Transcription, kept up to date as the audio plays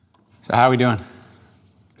So how are we doing?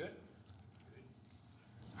 Good. All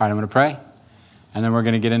right, I'm going to pray, and then we're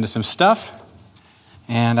going to get into some stuff,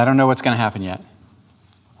 and I don't know what's going to happen yet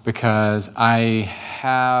because I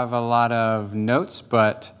have a lot of notes,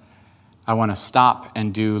 but I want to stop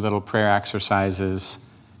and do little prayer exercises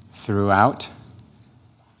throughout,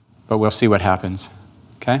 but we'll see what happens,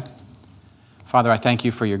 okay? Father, I thank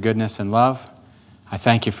you for your goodness and love. I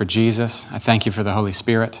thank you for Jesus. I thank you for the Holy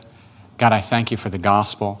Spirit. God, I thank you for the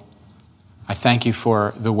gospel. I thank you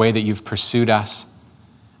for the way that you've pursued us.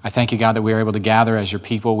 I thank you, God, that we are able to gather as your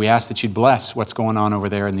people. We ask that you'd bless what's going on over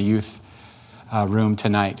there in the youth room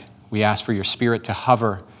tonight. We ask for your Spirit to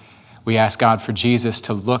hover. We ask, God, for Jesus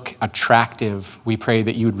to look attractive. We pray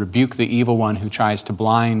that you would rebuke the evil one who tries to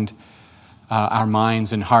blind our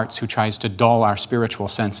minds and hearts, who tries to dull our spiritual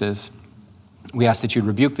senses. We ask that you'd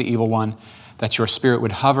rebuke the evil one, that your Spirit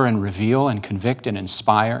would hover and reveal and convict and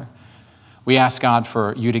inspire. We ask, God,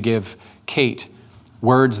 for you to give Kate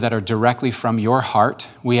words that are directly from your heart.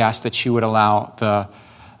 We ask that you would allow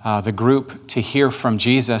the group to hear from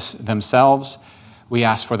Jesus themselves. We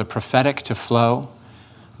ask for the prophetic to flow,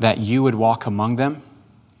 that you would walk among them.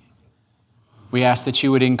 We ask that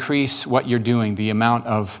you would increase what you're doing, the amount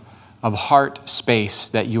of heart space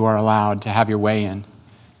that you are allowed to have your way in.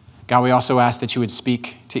 God, we also ask that you would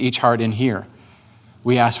speak to each heart in here.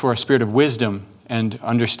 We ask for a spirit of wisdom and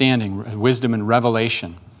understanding, wisdom and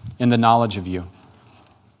revelation in the knowledge of you.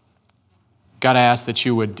 God, I ask that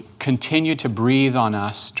you would continue to breathe on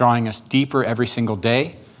us, drawing us deeper every single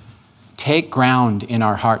day. Take ground in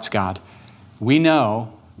our hearts, God. We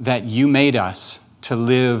know that you made us to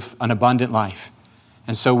live an abundant life.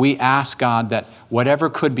 And so we ask, God, that whatever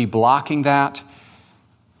could be blocking that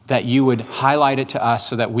you would highlight it to us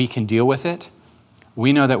so that we can deal with it.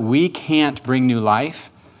 We know that we can't bring new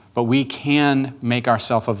life, but we can make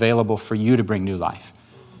ourselves available for you to bring new life.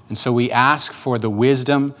 And so we ask for the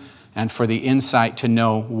wisdom and for the insight to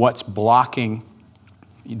know what's blocking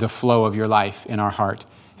the flow of your life in our heart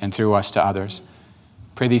and through us to others.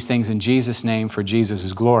 Pray these things in Jesus' name for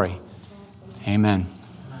Jesus' glory. Amen.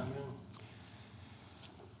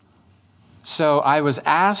 So I was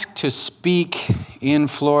asked to speak in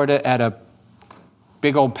Florida at a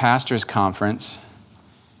big old pastors conference,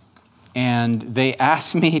 and they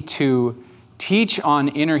asked me to teach on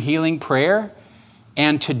inner healing prayer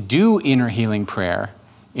and to do inner healing prayer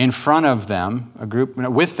in front of them, a group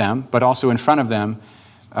with them, but also in front of them,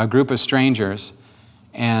 a group of strangers,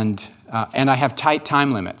 and I have tight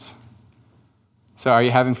time limits. So are you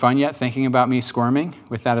having fun yet, thinking about me squirming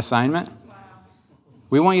with that assignment? Wow.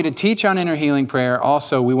 We want you to teach on inner healing prayer.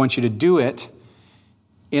 Also, we want you to do it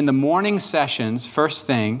in the morning sessions, first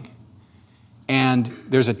thing, and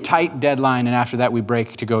there's a tight deadline, and after that we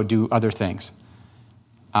break to go do other things.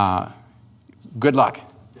 Good luck.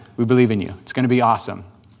 We believe in you. It's going to be awesome.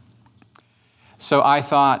 So I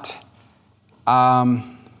thought,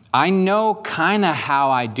 I know kind of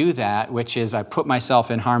how I do that, which is I put myself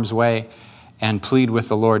in harm's way and plead with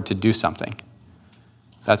the Lord to do something.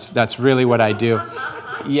 That's really what I do.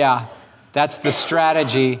 Yeah, that's the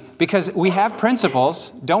strategy. Because we have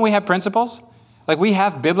principles. Don't we have principles? Like we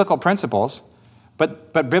have biblical principles,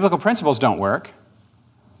 but biblical principles don't work.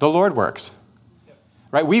 The Lord works.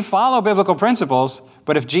 Right? We follow biblical principles,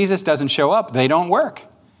 but if Jesus doesn't show up, they don't work.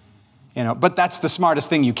 But that's the smartest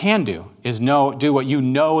thing you can do, is do what you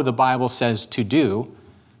know the Bible says to do.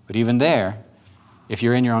 But even there, if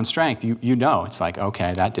you're in your own strength, you know it's like,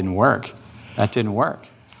 okay, that didn't work. That didn't work.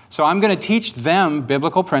 So I'm going to teach them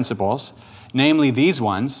biblical principles, namely these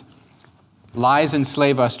ones: lies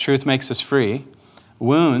enslave us, truth makes us free.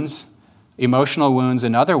 Wounds, emotional wounds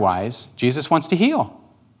and otherwise, Jesus wants to heal.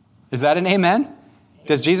 Is that an amen?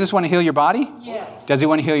 Does Jesus want to heal your body? Yes. Does he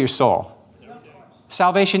want to heal your soul? Yes.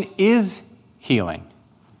 Salvation is healing.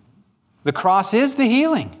 The cross is the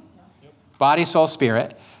healing. Body, soul,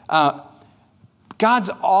 spirit. God's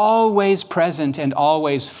always present and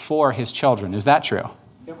always for his children. Is that true?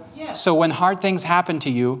 Yes. So when hard things happen to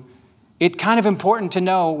you, it's kind of important to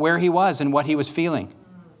know where he was and what he was feeling.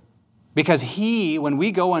 Because when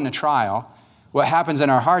we go on a trial, what happens in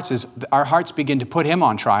our hearts is our hearts begin to put him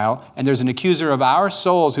on trial, and there's an accuser of our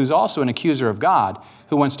souls who's also an accuser of God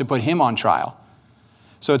who wants to put him on trial.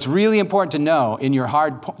 So it's really important to know in your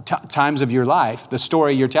hard times of your life, the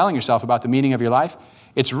story you're telling yourself about the meaning of your life,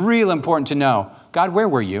 it's real important to know, God, where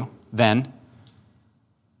were you then?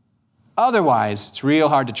 Otherwise, it's real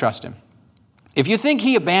hard to trust him. If you think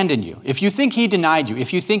he abandoned you, if you think he denied you,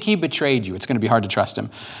 if you think he betrayed you, it's going to be hard to trust him.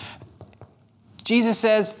 Jesus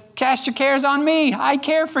says, cast your cares on me. I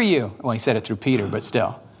care for you. Well, he said it through Peter, but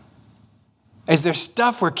still. Is there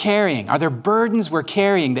stuff we're carrying? Are there burdens we're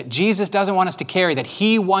carrying that Jesus doesn't want us to carry, that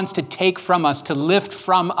he wants to take from us, to lift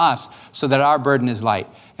from us, so that our burden is light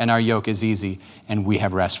and our yoke is easy and we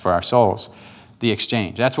have rest for our souls? The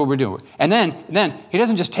exchange. That's what we're doing. And then he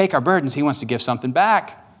doesn't just take our burdens, he wants to give something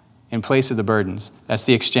back in place of the burdens. That's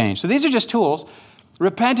the exchange. So these are just tools.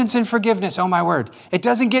 Repentance and forgiveness, oh my word. It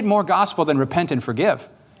doesn't get more gospel than repent and forgive.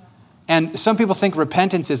 And some people think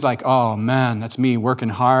repentance is like, oh man, that's me working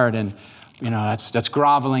hard and that's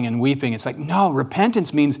groveling and weeping. It's like, no,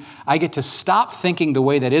 repentance means I get to stop thinking the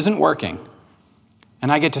way that isn't working,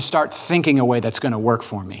 and I get to start thinking a way that's going to work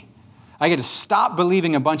for me. I get to stop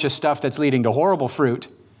believing a bunch of stuff that's leading to horrible fruit,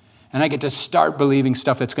 and I get to start believing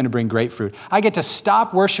stuff that's going to bring great fruit. I get to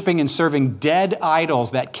stop worshiping and serving dead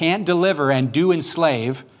idols that can't deliver and do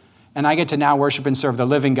enslave, and I get to now worship and serve the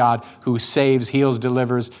living God who saves, heals,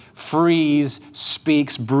 delivers, frees,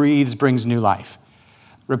 speaks, breathes, brings new life.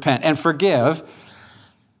 Repent and forgive.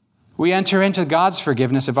 We enter into God's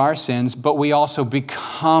forgiveness of our sins, but we also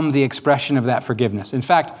become the expression of that forgiveness. In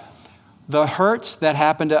fact, the hurts that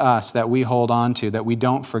happen to us that we hold on to, that we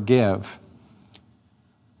don't forgive,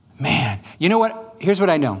 man, you know what? Here's what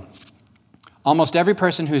I know. Almost every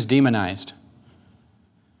person who's demonized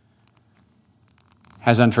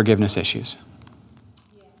has unforgiveness issues.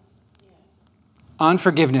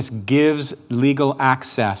 Unforgiveness gives legal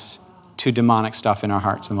access to demonic stuff in our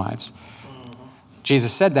hearts and lives.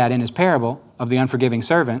 Jesus said that in his parable of the unforgiving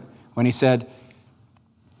servant when he said,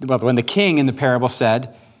 when the king in the parable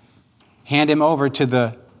said, hand him over to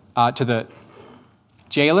the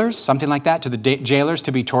jailers, something like that, to the jailers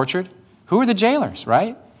to be tortured. Who are the jailers,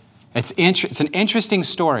 right? It's an interesting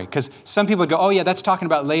story because some people go, oh yeah, that's talking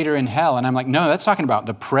about later in hell. And I'm like, no, that's talking about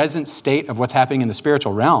the present state of what's happening in the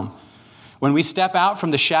spiritual realm. When we step out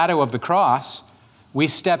from the shadow of the cross, we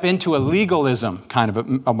step into a legalism kind of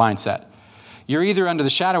a mindset. You're either under the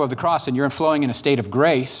shadow of the cross and you're flowing in a state of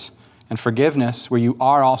grace and forgiveness where you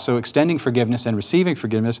are also extending forgiveness and receiving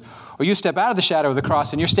forgiveness, or you step out of the shadow of the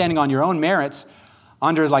cross and you're standing on your own merits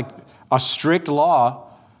under like a strict law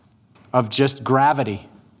of just gravity.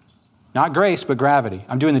 Not grace, but gravity.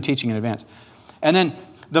 I'm doing the teaching in advance. And then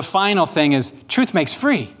the final thing is truth makes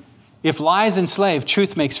free. If lies enslave,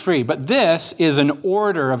 truth makes free. But this is an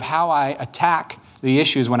order of how I attack the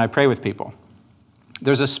issues when I pray with people.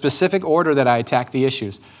 There's a specific order that I attack the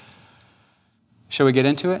issues. Shall we get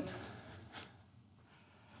into it?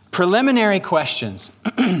 Preliminary questions.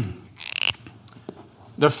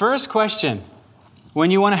 The first question,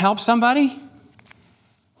 when you want to help somebody,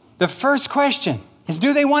 the first question is,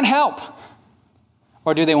 do they want help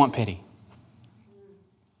or do they want pity?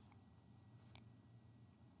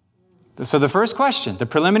 So the first question, the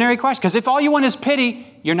preliminary question, because if all you want is pity,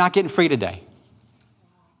 you're not getting free today.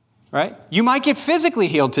 Right? You might get physically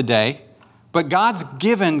healed today, but God's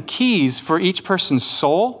given keys for each person's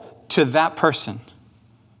soul to that person.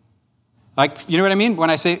 Like, you know what I mean? When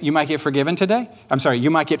I say you might get forgiven today, you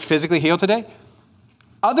might get physically healed today.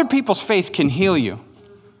 Other people's faith can heal you.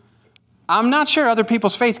 I'm not sure other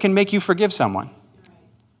people's faith can make you forgive someone.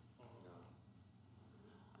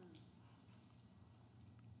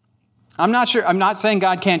 I'm not sure. I'm not saying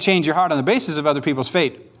God can't change your heart on the basis of other people's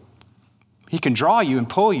faith. He can draw you and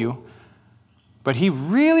pull you, but he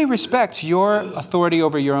really respects your authority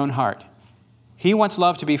over your own heart. He wants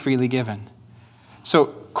love to be freely given. So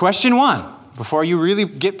question one, before you really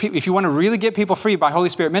get if you want to really get people free by Holy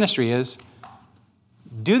Spirit ministry is,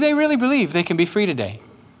 do they really believe they can be free today?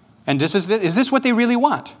 And is this what they really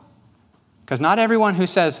want? Because not everyone who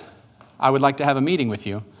says, I would like to have a meeting with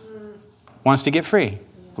you, wants to get free.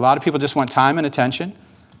 A lot of people just want time and attention.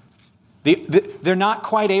 They're not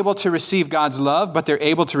quite able to receive God's love, but they're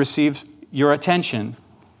able to receive your attention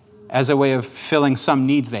as a way of filling some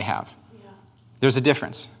needs they have. There's a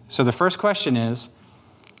difference. So the first question is,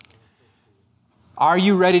 are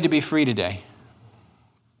you ready to be free today?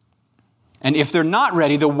 And if they're not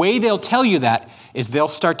ready, the way they'll tell you that is they'll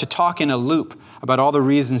start to talk in a loop about all the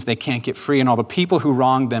reasons they can't get free and all the people who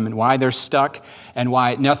wronged them and why they're stuck and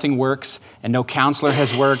why nothing works and no counselor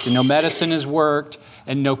has worked and no medicine has worked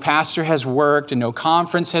and no pastor has worked and no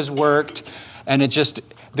conference has worked. And it just,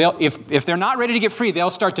 if they're not ready to get free, they'll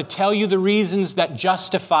start to tell you the reasons that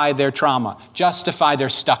justify their trauma, justify their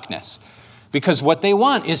stuckness. Because what they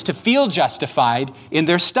want is to feel justified in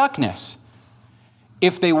their stuckness.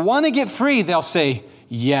 If they want to get free, they'll say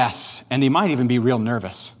yes, and they might even be real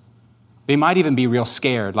nervous. They might even be real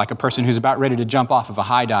scared, like a person who's about ready to jump off of a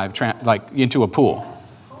high dive, like into a pool.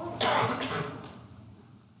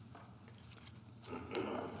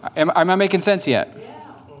 Am I making sense yet?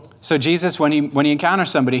 So Jesus, when he encounters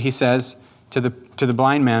somebody, he says to the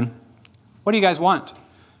blind man, What do you guys want?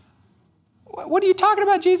 What are you talking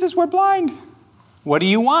about, Jesus? We're blind. What do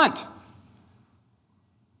you want?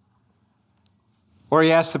 Or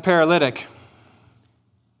he asks the paralytic,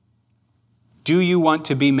 do you want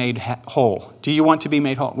to be made whole? Do you want to be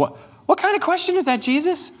made whole? What kind of question is that,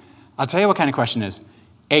 Jesus? I'll tell you what kind of question it is.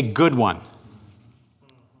 A good one.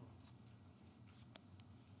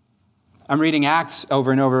 I'm reading Acts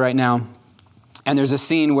over and over right now, and there's a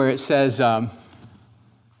scene where it says,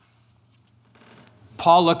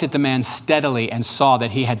 Paul looked at the man steadily and saw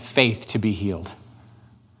that he had faith to be healed.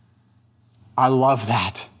 I love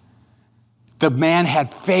that. The man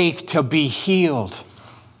had faith to be healed.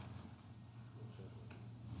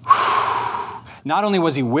 Not only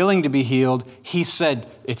was he willing to be healed, he said,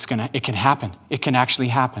 it can happen. It can actually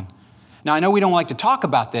happen. Now, I know we don't like to talk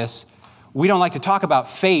about this. We don't like to talk about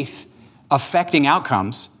faith affecting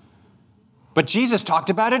outcomes. But Jesus talked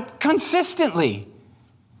about it consistently.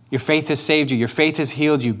 Your faith has saved you. Your faith has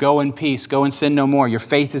healed you. Go in peace. Go and sin no more. Your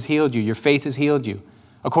faith has healed you. Your faith has healed you.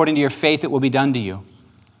 According to your faith, it will be done to you.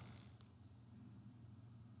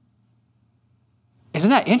 Isn't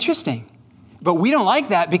that interesting? But we don't like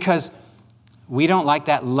that because we don't like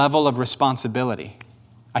that level of responsibility,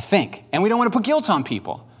 I think. And we don't want to put guilt on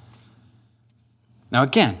people. Now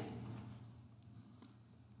again,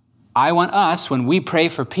 I want us, when we pray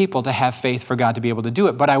for people, to have faith for God to be able to do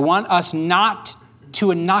it. But I want us not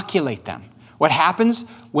to inoculate them. What happens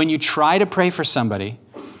when you try to pray for somebody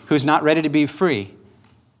who's not ready to be free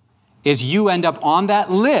is you end up on that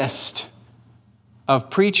list of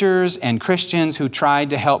preachers and Christians who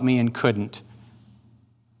tried to help me and couldn't.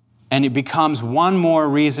 And it becomes one more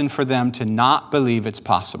reason for them to not believe it's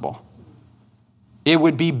possible. It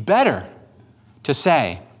would be better to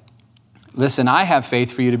say, listen, I have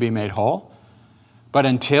faith for you to be made whole, but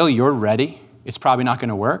until you're ready, it's probably not going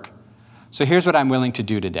to work. So here's what I'm willing to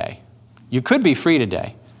do today. You could be free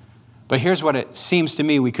today, but here's what it seems to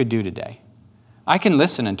me we could do today. I can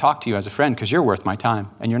listen and talk to you as a friend because you're worth my time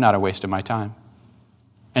and you're not a waste of my time.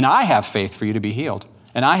 And I have faith for you to be healed,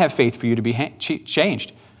 and I have faith for you to be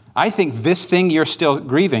changed. I think this thing you're still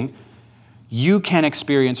grieving, you can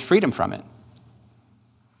experience freedom from it.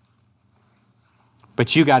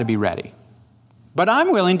 But you got to be ready. But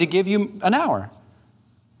I'm willing to give you an hour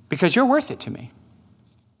because you're worth it to me.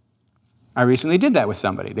 I recently did that with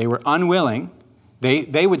somebody. They were unwilling.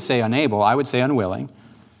 They would say unable. I would say unwilling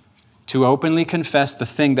to openly confess the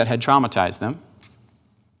thing that had traumatized them.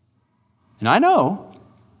 And I know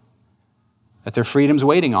that their freedom's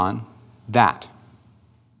waiting on that.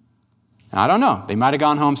 And I don't know. They might have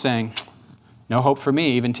gone home saying, no hope for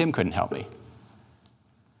me. Even Tim couldn't help me.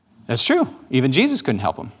 That's true. Even Jesus couldn't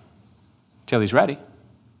help him till he's ready.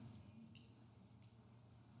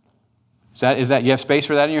 Is that you have space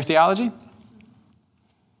for that in your theology?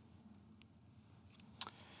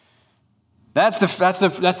 That's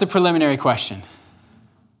the preliminary question.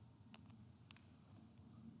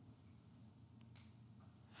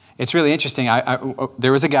 It's really interesting.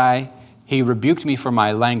 There was a guy, he rebuked me for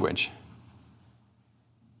my language.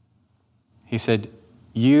 He said,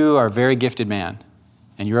 you are a very gifted man,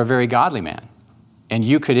 and you're a very godly man, and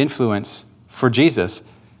you could influence, for Jesus,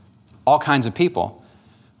 all kinds of people,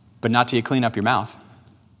 but not till you clean up your mouth.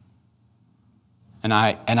 And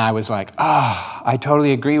I was like, I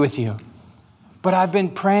totally agree with you. But I've been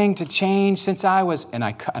praying to change since I was, and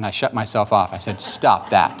I shut myself off. I said, stop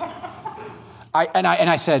that.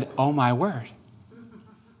 I said, oh my word,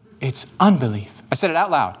 it's unbelief. I said it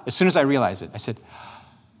out loud as soon as I realized it. I said,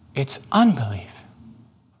 it's unbelief.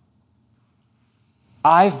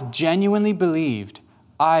 I've genuinely believed,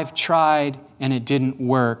 I've tried and it didn't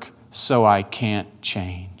work, so I can't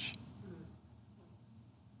change.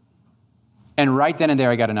 And right then and there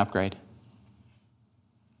I got an upgrade.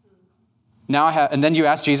 Now and then you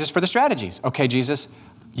ask Jesus for the strategies. Okay, Jesus,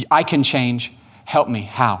 I can change. Help me.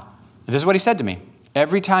 How? This is what he said to me.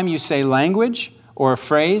 Every time you say language or a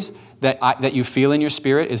phrase that you feel in your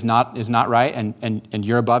spirit is not right and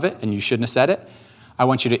you're above it and you shouldn't have said it, I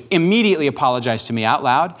want you to immediately apologize to me out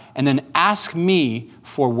loud and then ask me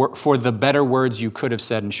for the better words you could have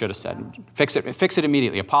said and should have said. Fix it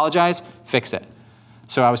immediately. Apologize, fix it.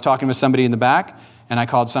 So I was talking with somebody in the back and I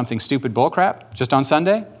called something stupid bullcrap just on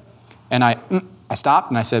Sunday. And I stopped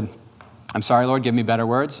and I said, I'm sorry, Lord, give me better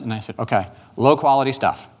words. And I said, okay, low quality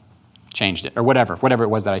stuff. Changed it, or whatever it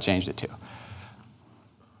was that I changed it to.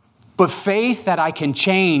 But faith that I can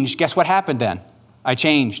change, guess what happened then? I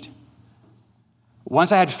changed.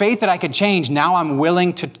 Once I had faith that I could change, now I'm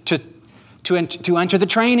willing to enter the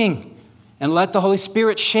training and let the Holy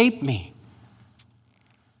Spirit shape me.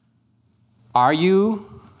 Are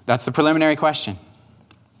you, that's the preliminary question,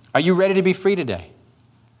 Are you ready to be free today?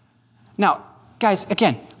 Now, guys,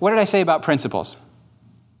 again, what did I say about principles?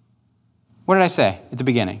 What did I say at the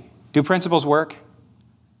beginning? Do principles work?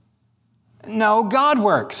 No, God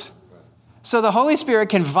works. So the Holy Spirit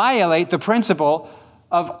can violate the principle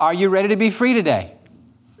of, are you ready to be free today?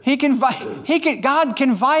 God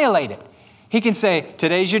can violate it. He can say,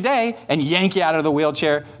 today's your day, and yank you out of the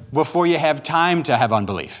wheelchair before you have time to have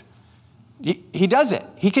unbelief. He does it.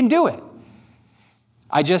 He can do it.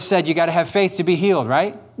 I just said you got to have faith to be healed,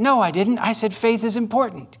 right? No, I didn't. I said faith is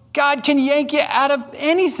important. God can yank you out of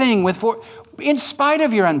anything in spite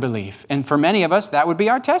of your unbelief. And for many of us, that would be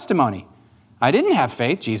our testimony. I didn't have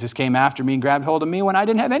faith. Jesus came after me and grabbed hold of me when I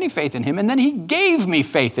didn't have any faith in him, and then he gave me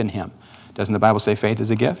faith in him. Doesn't the Bible say faith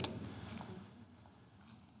is a gift?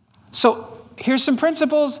 So here's some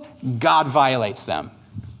principles. God violates them.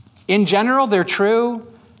 In general, they're true,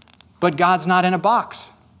 but God's not in a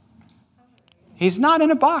box. He's not in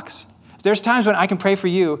a box. There's times when I can pray for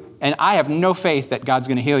you, and I have no faith that God's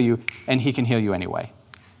going to heal you, and he can heal you anyway.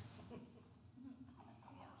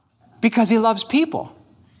 Because he loves people,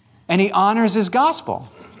 and he honors his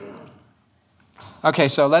gospel. Okay,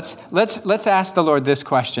 so let's ask the Lord this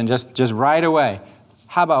question just right away.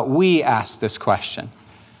 How about we ask this question?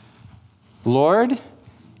 Lord,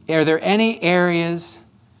 are there any areas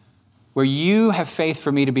where you have faith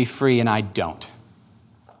for me to be free and I don't?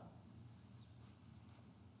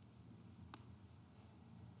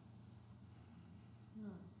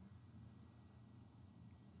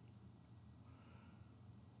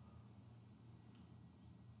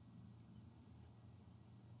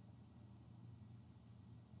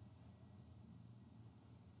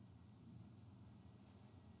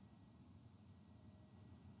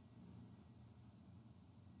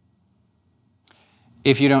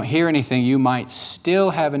 If you don't hear anything, you might still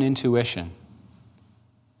have an intuition.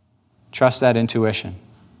 Trust that intuition.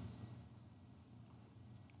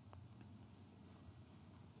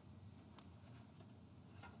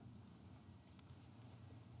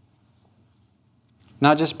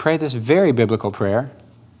 Now just pray this very biblical prayer.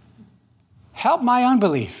 Help my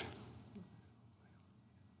unbelief.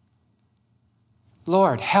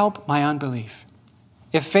 Lord, help my unbelief.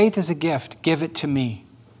 If faith is a gift, give it to me.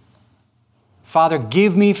 Father,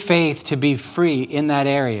 give me faith to be free in that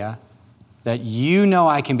area that you know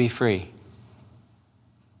I can be free.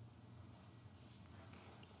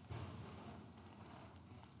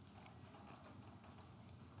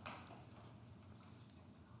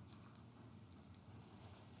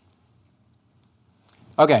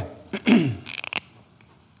 Okay.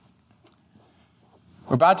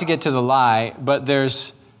 We're about to get to the lie, but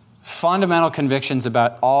there's fundamental convictions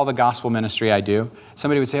about all the gospel ministry I do.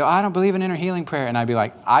 Somebody would say, I don't believe in inner healing prayer. And I'd be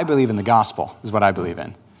like, I believe in the gospel is what I believe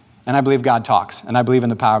in. And I believe God talks. And I believe in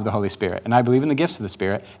the power of the Holy Spirit. And I believe in the gifts of the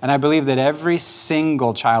Spirit. And I believe that every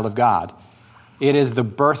single child of God, it is the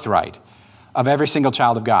birthright of every single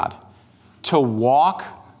child of God to walk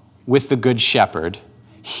with the Good Shepherd,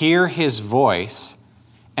 hear his voice,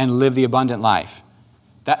 and live the abundant life.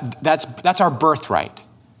 That's our birthright,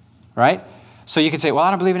 right? So you could say, well,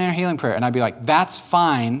 I don't believe in inner healing prayer. And I'd be like, that's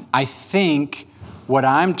fine. I think what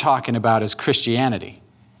I'm talking about is Christianity.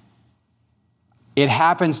 It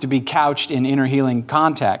happens to be couched in inner healing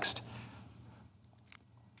context.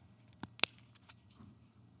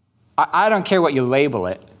 I don't care what you label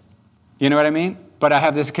it. You know what I mean? But I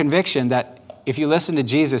have this conviction that if you listen to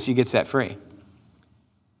Jesus, you get set free.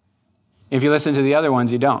 If you listen to the other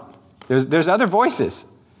ones, you don't. There's other voices,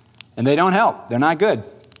 and they don't help. They're not good.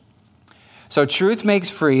 So truth makes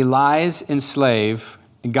free, lies enslave,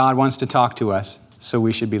 and God wants to talk to us, so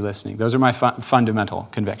we should be listening. Those are my fundamental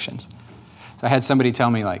convictions. So I had somebody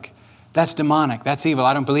tell me, like, that's demonic, that's evil,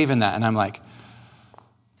 I don't believe in that. And I'm like,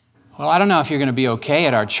 well, I don't know if you're going to be okay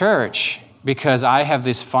at our church, because I have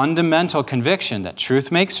this fundamental conviction that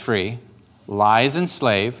truth makes free, lies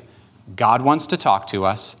enslave, God wants to talk to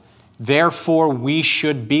us, therefore we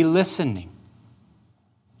should be listening.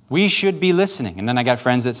 We should be listening. And then I got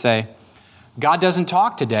friends that say, God doesn't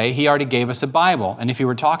talk today. He already gave us a Bible. And if he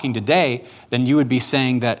were talking today, then you would be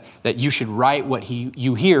saying that you should write what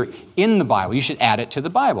you hear in the Bible. You should add it to the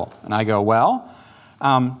Bible. And I go, well,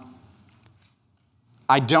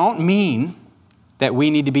 I don't mean that we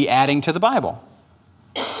need to be adding to the Bible.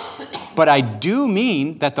 But I do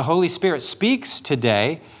mean that the Holy Spirit speaks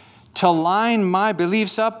today to line my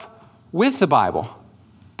beliefs up with the Bible.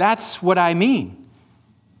 That's what I mean.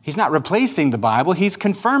 He's not replacing the Bible. He's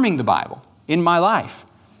confirming the Bible in my life.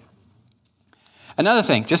 Another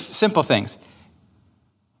thing, just simple things.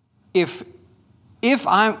 If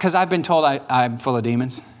because I've been told I'm full of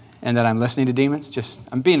demons and that I'm listening to demons,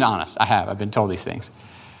 I'm being honest, I've been told these things.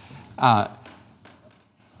 I've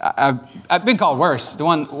been called worse. The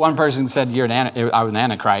one person said I was an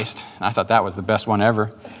Antichrist. I thought that was the best one ever.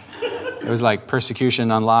 It was like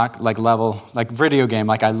persecution unlocked, like video game,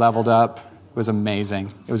 like I leveled up. It was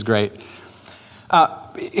amazing. It was great.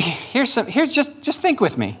 Just think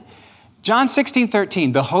with me. John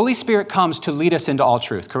 16:13, the Holy Spirit comes to lead us into all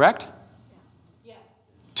truth, correct? Yes.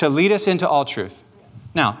 To lead us into all truth.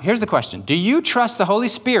 Now, here's the question. Do you trust the Holy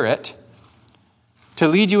Spirit to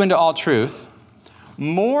lead you into all truth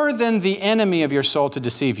more than the enemy of your soul to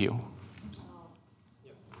deceive you?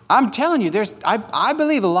 I'm telling you, I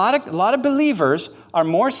believe a lot of believers are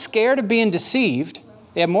more scared of being deceived.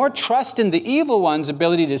 They have more trust in the evil one's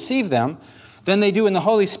ability to deceive them than they do in the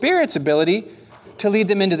Holy Spirit's ability to lead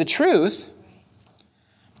them into the truth.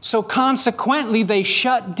 So consequently, they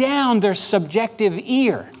shut down their subjective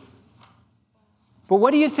ear. But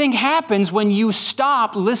what do you think happens when you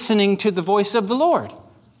stop listening to the voice of the Lord?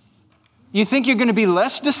 You think you're going to be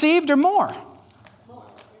less deceived or more?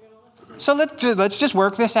 So let's just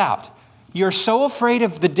work this out. You're so afraid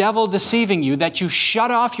of the devil deceiving you that you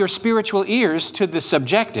shut off your spiritual ears to the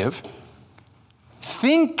subjective,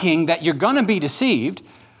 thinking that you're going to be deceived.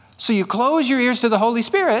 So you close your ears to the Holy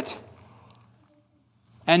Spirit,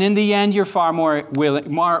 and in the end, you're far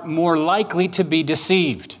more likely to be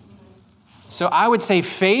deceived. So I would say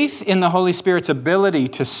faith in the Holy Spirit's ability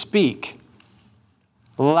to speak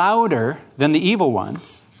louder than the evil one,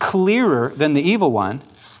 clearer than the evil one,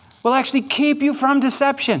 will actually keep you from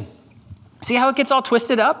deception. See how it gets all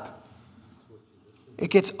twisted up?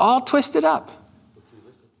 It gets all twisted up.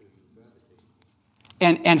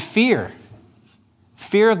 And fear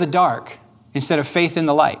of the dark instead of faith in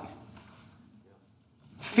the light.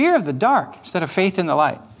 Fear of the dark instead of faith in the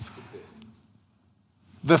light.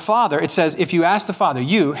 The Father, it says, if you ask the Father,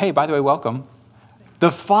 hey, by the way, welcome.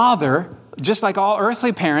 The Father, just like all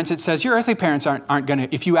earthly parents, it says your earthly parents aren't going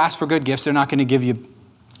to, if you ask for good gifts, they're not going to give you,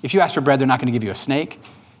 if you ask for bread, they're not going to give you a snake.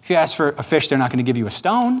 If you ask for a fish, they're not going to give you a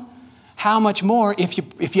stone. How much more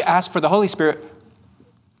if you ask for the Holy Spirit,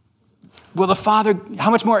 will the Father,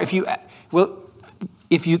 how much more if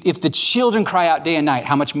the children cry out day and night,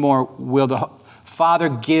 how much more will the Father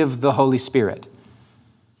give the Holy Spirit?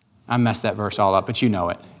 I messed that verse all up, but you know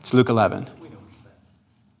it. It's Luke 11.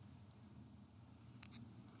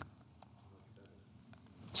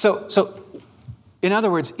 So, in other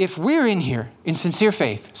words, if we're in here in sincere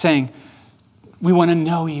faith saying, we want to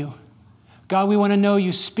know you. God, we want to know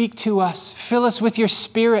you. Speak to us. Fill us with your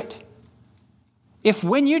Spirit. If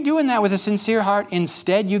when you're doing that with a sincere heart,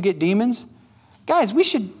 instead you get demons, guys, we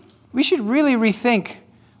should really rethink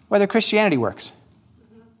whether Christianity works.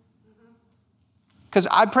 Because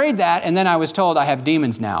I prayed that, and then I was told I have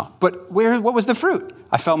demons now. But what was the fruit?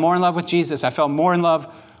 I fell more in love with Jesus. I fell more in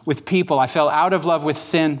love with people. I fell out of love with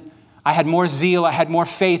sin. I had more zeal. I had more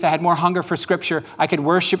faith. I had more hunger for Scripture. I could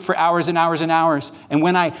worship for hours and hours and hours. And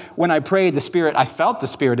when I prayed, the Spirit, I felt the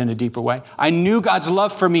Spirit in a deeper way. I knew God's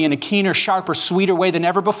love for me in a keener, sharper, sweeter way than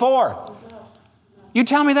ever before. You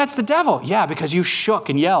tell me that's the devil. Yeah, because you shook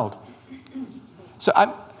and yelled. So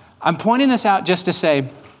I'm pointing this out just to say,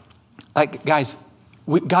 guys,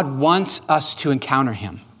 God wants us to encounter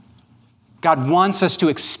Him. God wants us to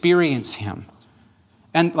experience Him.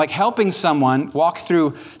 And helping someone walk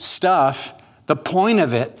through stuff, the point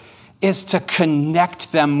of it is to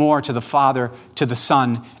connect them more to the Father, to the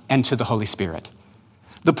Son, and to the Holy Spirit.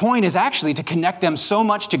 The point is actually to connect them so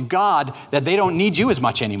much to God that they don't need you as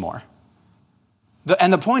much anymore.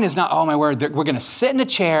 And the point is not, oh my word, we're going to sit in a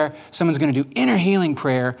chair, someone's going to do inner healing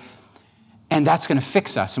prayer, and that's going to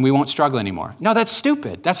fix us and we won't struggle anymore. No, that's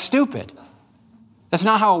stupid. That's stupid. That's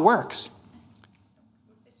not how it works.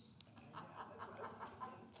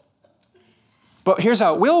 But here's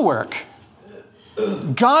how it will work.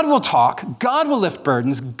 God will talk. God will lift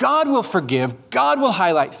burdens. God will forgive. God will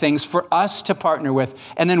highlight things for us to partner with.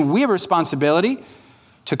 And then we have a responsibility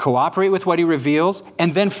to cooperate with what He reveals.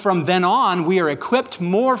 And then from then on, we are equipped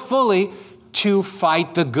more fully to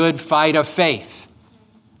fight the good fight of faith.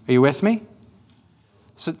 Are you with me?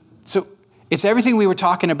 So it's everything we were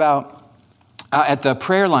talking about at the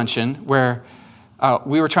prayer luncheon where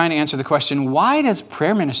we were trying to answer the question, why does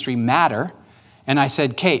prayer ministry matter? And I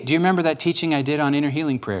said, Kate, do you remember that teaching I did on inner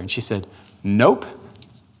healing prayer? And she said, nope.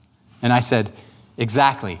 And I said,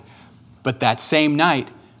 exactly. But that same night,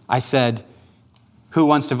 I said, who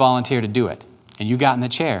wants to volunteer to do it? And you got in the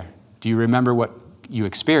chair. Do you remember what you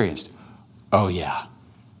experienced? Oh, yeah.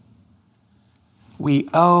 We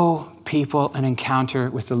owe people an encounter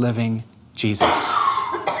with the living Jesus.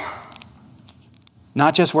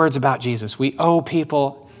 Not just words about Jesus. We owe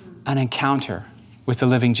people an encounter. with the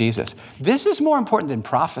living Jesus. This is more important than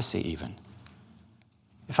prophecy even.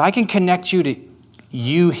 If I can connect you to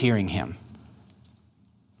you hearing him,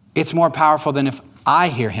 it's more powerful than if I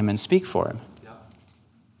hear him and speak for him.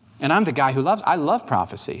 And I'm the guy who I love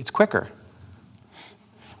prophecy. It's quicker.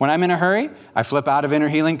 When I'm in a hurry, I flip out of inner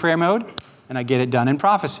healing prayer mode and I get it done in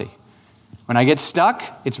prophecy. When I get stuck,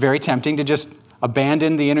 it's very tempting to just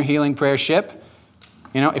abandon the inner healing prayer ship.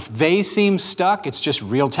 If they seem stuck, it's just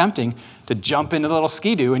real tempting to jump into the little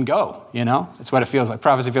skidoo and go, That's what it feels like.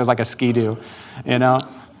 Prophecy feels like a skidoo,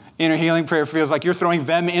 Inner healing prayer feels like you're throwing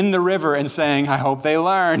them in the river and saying, I hope they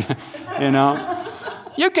learn,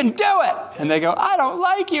 You can do it. And they go, I don't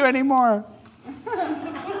like you anymore.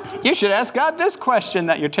 You should ask God this question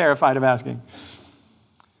that you're terrified of asking.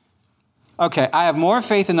 Okay, I have more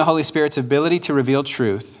faith in the Holy Spirit's ability to reveal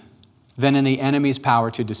truth than in the enemy's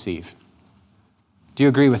power to deceive. Do you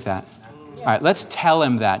agree with that? All right, let's tell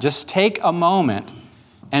him that. Just take a moment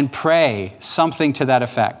and pray something to that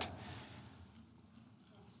effect.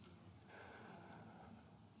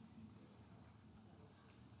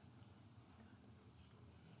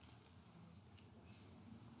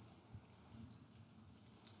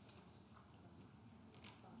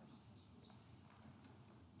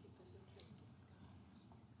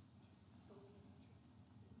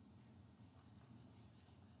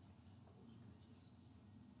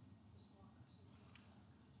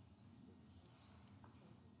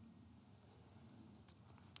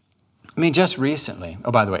 Just recently,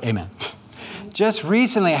 by the way, amen. Just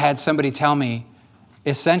recently I had somebody tell me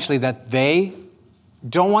essentially that they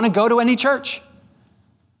don't want to go to any church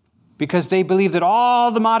because they believe that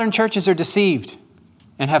all the modern churches are deceived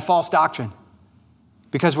and have false doctrine.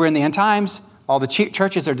 Because we're in the end times, all the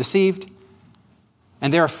churches are deceived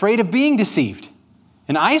and they're afraid of being deceived.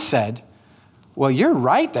 And I said, well, you're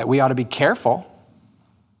right that we ought to be careful.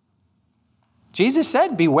 Jesus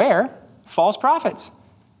said, beware false prophets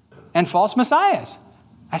and false messiahs.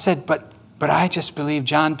 I said, but I just believe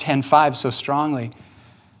John 10:5 so strongly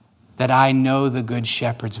that I know the good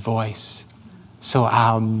shepherd's voice, so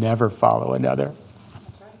I'll never follow another.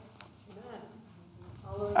 That's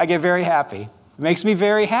right. I get very happy. It makes me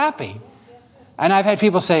very happy. And I've had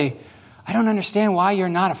people say, I don't understand why you're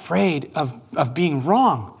not afraid of being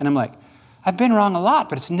wrong. And I'm like, I've been wrong a lot,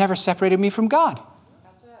 but it's never separated me from God.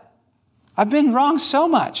 I've been wrong so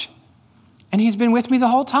much. And he's been with me the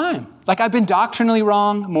whole time. Like I've been doctrinally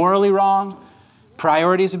wrong, morally wrong,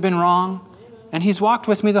 priorities have been wrong, and he's walked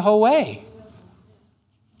with me the whole way.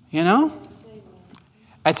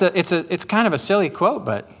 It's kind of a silly quote,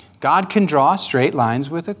 but God can draw straight lines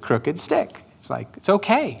with a crooked stick. It's like, it's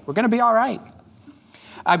okay. We're going to be all right.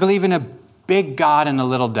 I believe in a big God and a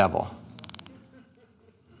little devil.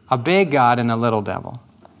 A big God and a little devil.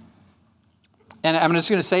 And I'm just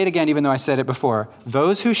going to say it again, even though I said it before.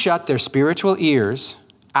 Those who shut their spiritual ears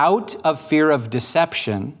out of fear of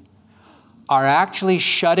deception are actually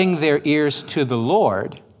shutting their ears to the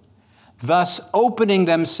Lord, thus opening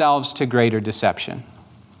themselves to greater deception.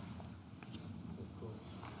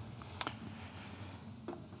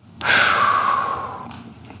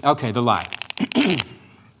 Okay, the lie.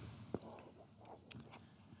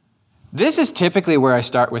 This is typically where I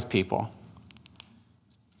start with people.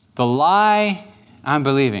 The lie I'm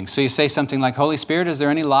believing. So you say something like, Holy Spirit, is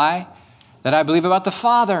there any lie that I believe about the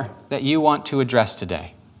Father that you want to address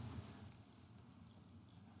today?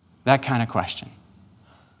 That kind of question.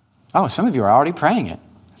 Oh, some of you are already praying it.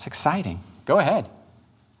 It's exciting. Go ahead.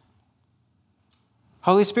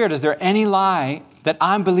 Holy Spirit, is there any lie that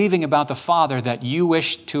I'm believing about the Father that you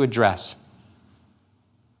wish to address?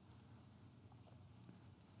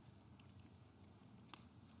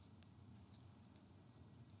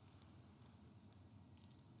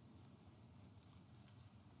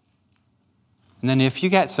 And then if you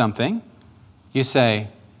get something, you say,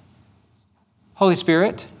 Holy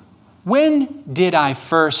Spirit, when did I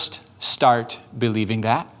first start believing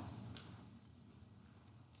that?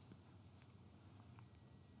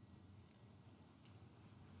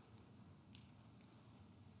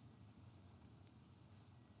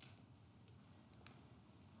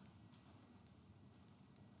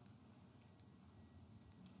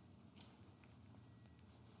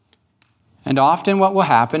 And often what will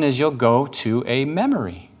happen is you'll go to a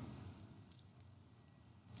memory.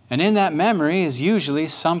 And in that memory is usually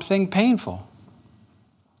something painful.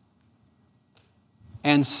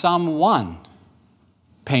 And someone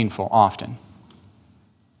painful often.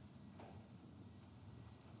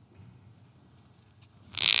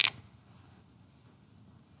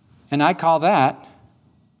 And I call that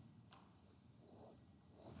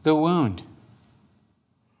the wound.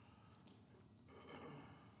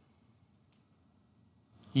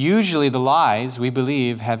 Usually the lies, we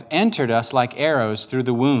believe, have entered us like arrows through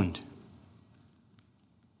the wound.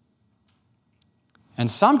 And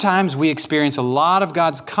sometimes we experience a lot of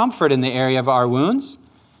God's comfort in the area of our wounds,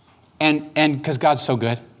 and because God's so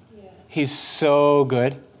good. Yes. He's so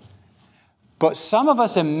good. But some of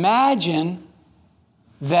us imagine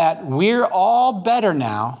that we're all better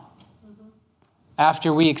now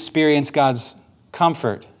after we experience God's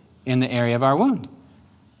comfort in the area of our wound.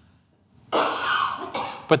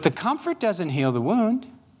 But the comfort doesn't heal the wound.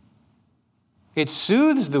 It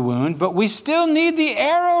soothes the wound, but we still need the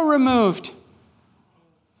arrow removed.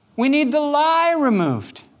 We need the lie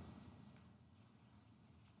removed.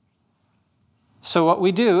 So what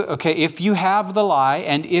we do, okay, if you have the lie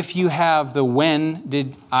and if you have the when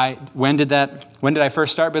did I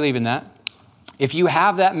first start believing that? If you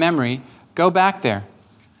have that memory, go back there.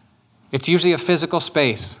 It's usually a physical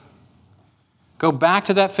space. Go back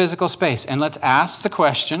to that physical space and let's ask the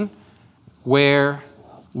question, where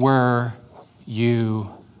were you,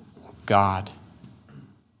 God?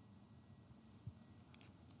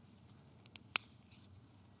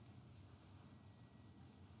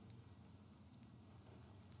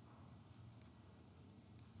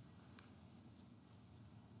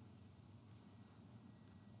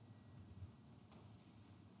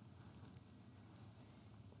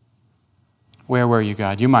 Where were you,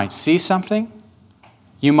 God? You might see something.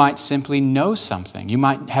 You might simply know something. You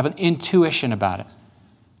might have an intuition about it.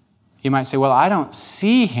 You might say, well, I don't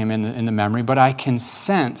see him in the memory, but I can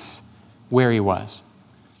sense where he was.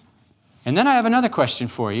 And then I have another question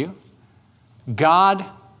for you. God,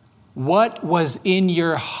 what was in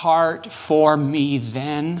your heart for me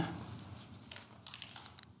then?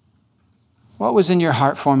 What was in your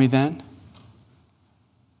heart for me then?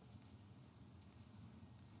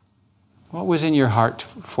 What was in your heart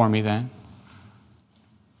for me then?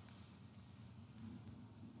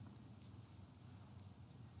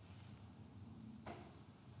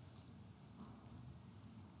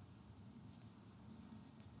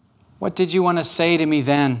 What did you want to say to me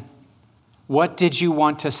then? What did you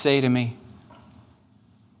want to say to me?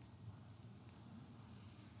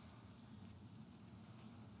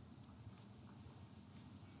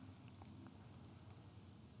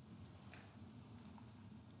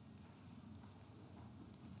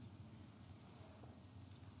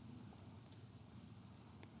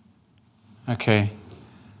 Okay.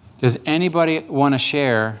 Does anybody want to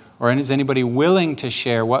share, or is anybody willing to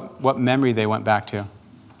share what memory they went back to?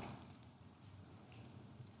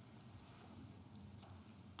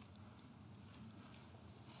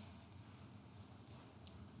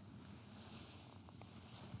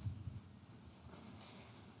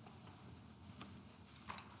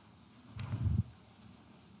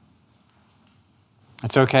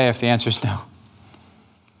 It's okay if the answer is no.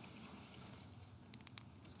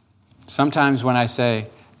 Sometimes when I say,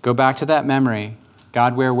 go back to that memory,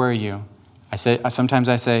 God, where were you? Sometimes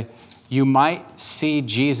I say, you might see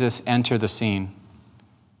Jesus enter the scene.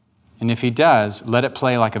 And if he does, let it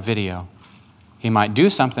play like a video. He might do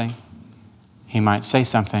something. He might say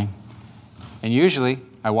something. And usually,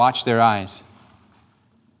 I watch their eyes.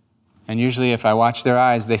 And usually, if I watch their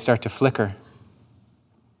eyes, they start to flicker.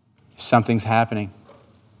 Something's happening.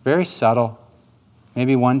 Very subtle.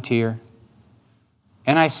 Maybe one tear.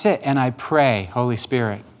 And I sit and I pray, Holy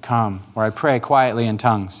Spirit, come. Or I pray quietly in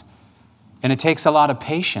tongues. And it takes a lot of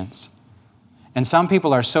patience. And some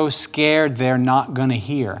people are so scared they're not going to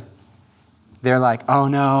hear. They're like, oh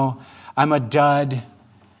no, I'm a dud.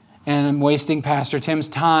 And I'm wasting Pastor Tim's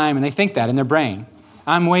time. And they think that in their brain.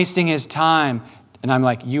 I'm wasting his time. And I'm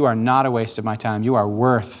like, you are not a waste of my time. You are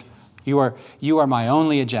worth. You are my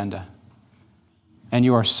only agenda. And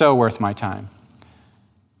you are so worth my time.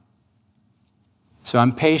 So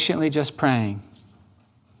I'm patiently just praying.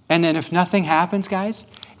 And then if nothing happens, guys,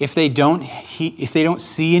 if they don't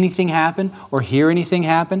see anything happen or hear anything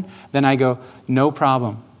happen, then I go, no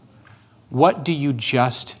problem. What do you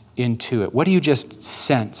just intuit? What do you just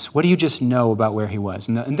sense? What do you just know about where he was?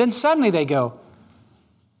 And then suddenly they go,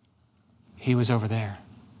 he was over there.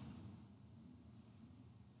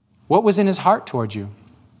 What was in his heart toward you?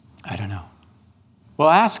 I don't know. Well,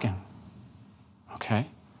 ask him. Okay.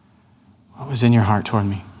 What was in your heart toward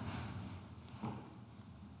me?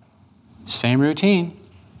 Same routine.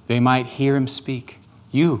 They might hear him speak.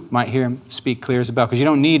 You might hear him speak clear as a bell, because you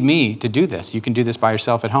don't need me to do this. You can do this by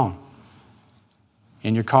yourself at home,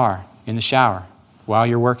 in your car, in the shower, while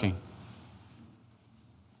you're working.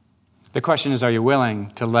 The question is, are you willing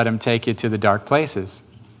to let him take you to the dark places?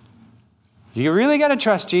 You really got to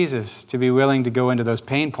trust Jesus to be willing to go into those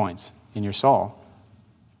pain points in your soul.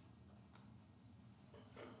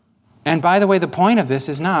 And by the way, the point of this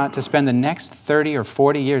is not to spend the next 30 or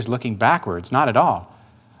 40 years looking backwards. Not at all.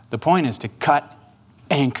 The point is to cut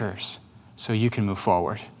anchors so you can move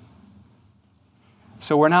forward.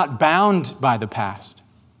 So we're not bound by the past.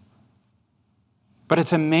 But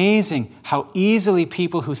it's amazing how easily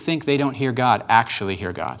people who think they don't hear God actually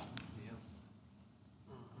hear God.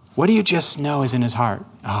 What do you just know is in his heart?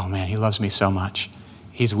 Oh man, he loves me so much.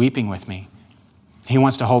 He's weeping with me. He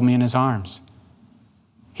wants to hold me in his arms.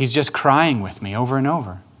 He's just crying with me over and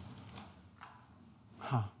over.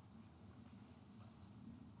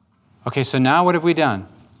 Okay, so now what have we done?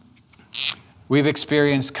 We've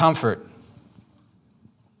experienced comfort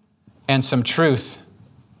and some truth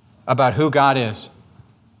about who God is.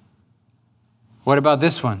 What about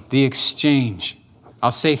this one? The exchange.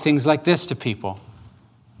 I'll say things like this to people.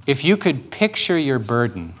 If you could picture your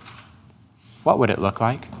burden, what would it look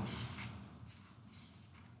like?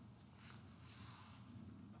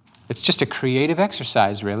 It's just a creative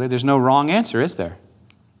exercise, really. There's no wrong answer, is there?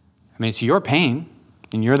 I mean, it's your pain,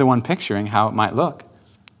 and you're the one picturing how it might look.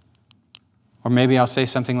 Or maybe I'll say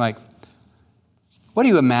something like, what do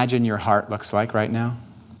you imagine your heart looks like right now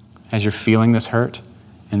as you're feeling this hurt?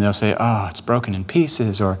 And they'll say, oh, it's broken in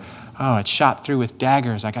pieces, or oh, it's shot through with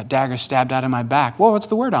daggers. I got daggers stabbed out of my back. Whoa, what's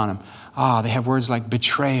the word on them? Oh, they have words like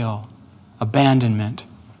betrayal, abandonment.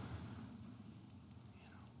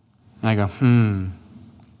 And I go,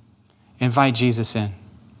 Invite Jesus in.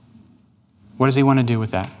 What does he want to do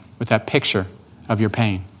with that picture of your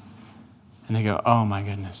pain? And they go, oh my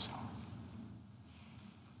goodness.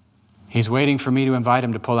 He's waiting for me to invite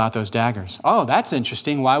him to pull out those daggers. Oh, that's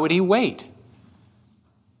interesting. Why would he wait?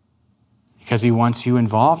 Because he wants you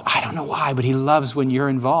involved? I don't know why, but he loves when you're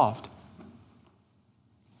involved.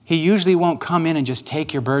 He usually won't come in and just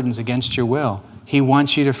take your burdens against your will. He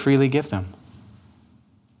wants you to freely give them.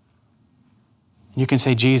 You can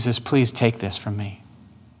say, Jesus, please take this from me.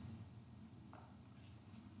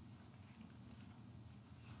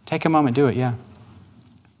 Take a moment, do it, yeah.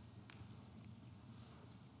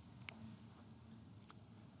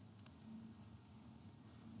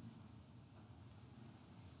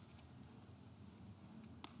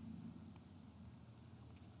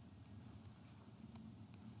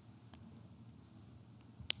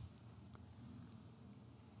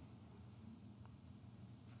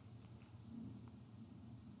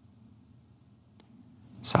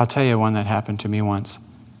 So I'll tell you one that happened to me once.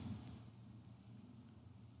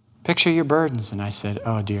 Picture your burdens. And I said,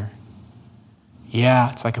 oh dear. Yeah,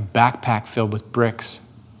 it's like a backpack filled with bricks.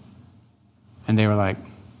 And they were like,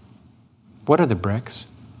 what are the bricks?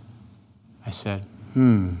 I said,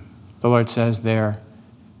 the Lord says they're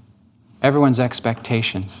everyone's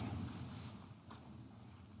expectations.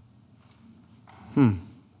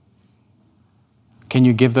 Can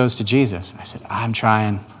you give those to Jesus? I said, I'm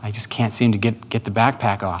trying. I just can't seem to get the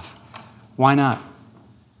backpack off. Why not?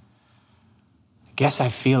 I guess I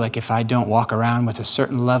feel like if I don't walk around with a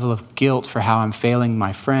certain level of guilt for how I'm failing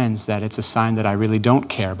my friends, that it's a sign that I really don't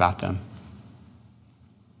care about them.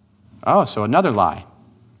 Oh, so another lie.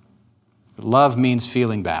 Love means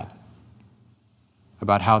feeling bad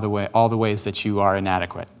about all the ways that you are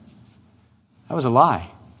inadequate. That was a lie.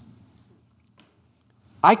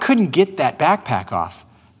 I couldn't get that backpack off.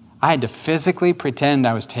 I had to physically pretend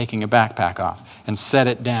I was taking a backpack off and set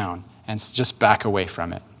it down and just back away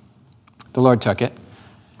from it. The Lord took it.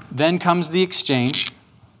 Then comes the exchange.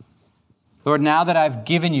 Lord, now that I've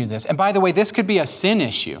given you this, and by the way, this could be a sin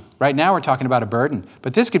issue. Right now we're talking about a burden,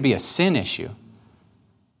 but this could be a sin issue.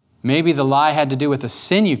 Maybe the lie had to do with a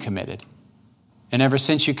sin you committed. And ever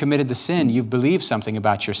since you committed the sin, you've believed something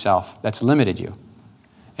about yourself that's limited you.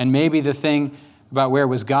 And maybe the thing about where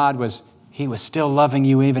was God was he was still loving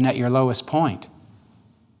you even at your lowest point.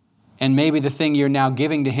 And maybe the thing you're now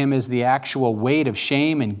giving to him is the actual weight of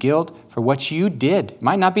shame and guilt for what you did. It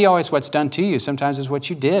might not be always what's done to you. Sometimes it's what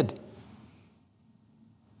you did.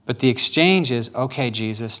 But the exchange is, okay,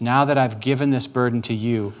 Jesus, now that I've given this burden to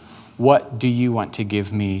you, what do you want to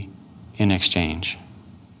give me in exchange?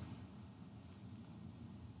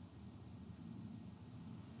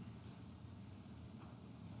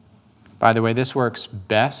 By the way, this works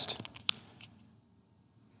best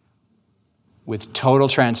with total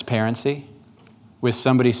transparency, with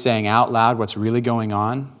somebody saying out loud what's really going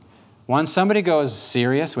on. Once somebody goes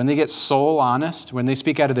serious, when they get soul honest, when they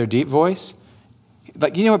speak out of their deep voice,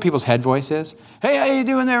 like, you know what people's head voice is? Hey, how you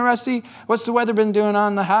doing there, Rusty? What's the weather been doing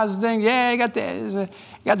on the house thing? Yeah, you got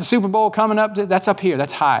the Super Bowl coming up. That's up here.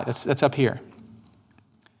 That's high. That's up here.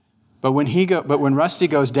 But when Rusty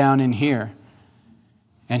goes down in here,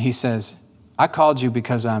 and he says, I called you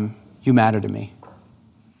because you matter to me.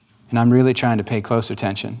 And I'm really trying to pay close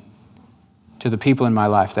attention. to the people in my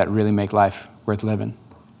life that really make life worth living.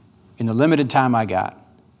 In the limited time I got,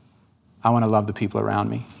 I want to love the people around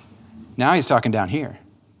me. Now he's talking down here.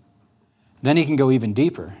 Then he can go even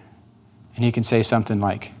deeper, and he can say something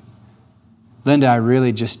like, Linda, I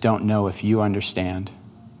really just don't know if you understand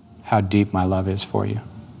how deep my love is for you.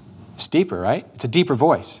 It's deeper, right? It's a deeper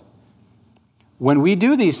voice. When we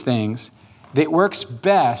do these things, it works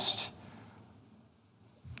best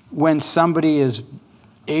when somebody is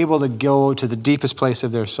able to go to the deepest place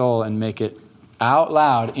of their soul and make it out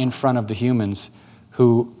loud in front of the humans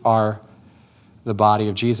who are the body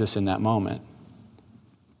of Jesus in that moment.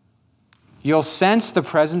 You'll sense the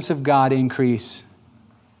presence of God increase.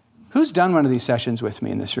 Who's done one of these sessions with me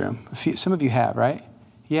in this room? Some of you have, right?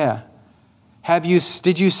 Yeah.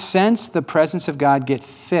 Did you sense the presence of God get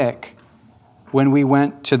thick when we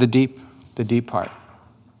went to the deep part?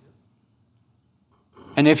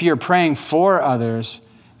 And if you're praying for others,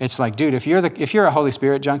 it's like, dude, if you're a Holy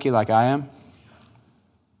Spirit junkie like I am,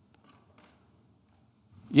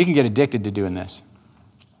 you can get addicted to doing this.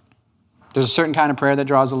 There's a certain kind of prayer that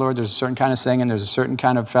draws the Lord. There's a certain kind of singing. There's a certain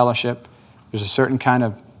kind of fellowship. There's a certain kind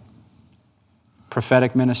of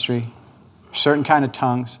prophetic ministry. A certain kind of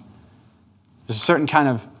tongues. There's a certain kind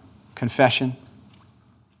of confession.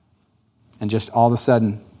 And just all of a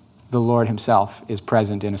sudden, the Lord himself is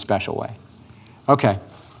present in a special way. Okay.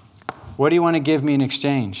 What do you want to give me in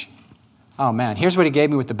exchange? Oh man, here's what he gave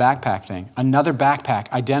me with the backpack thing. Another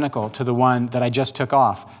backpack identical to the one that I just took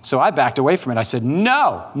off. So I backed away from it. I said,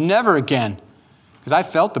 no, never again. Because I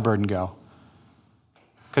felt the burden go.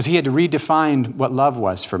 Because he had to redefine what love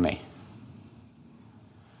was for me.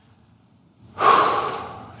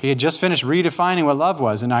 He had just finished redefining what love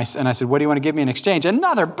was. And I said, what do you want to give me in exchange?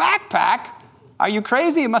 Another backpack? Are you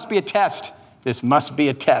crazy? It must be a test. This must be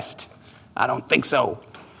a test. I don't think so.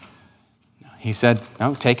 He said,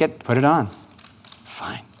 no, take it, put it on.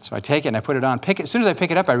 Fine. So I take it and I put it on. As soon as I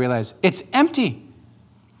pick it up, I realize it's empty.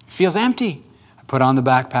 It feels empty. I put on the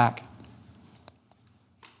backpack.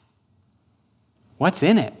 What's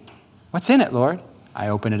in it? What's in it, Lord? I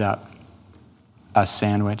open it up. A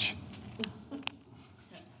sandwich.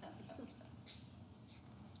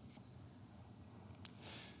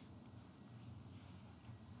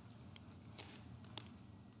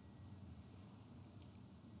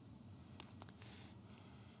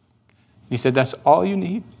 He said, that's all you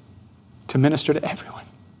need to minister to everyone.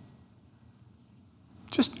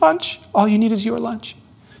 Just lunch. All you need is your lunch.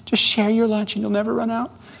 Just share your lunch and you'll never run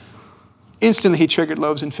out. Instantly, he triggered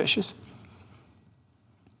loaves and fishes.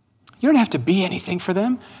 You don't have to be anything for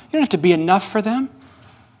them. You don't have to be enough for them.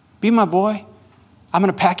 Be my boy. I'm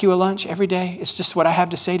going to pack you a lunch every day. It's just what I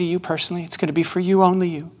have to say to you personally. It's going to be for you, only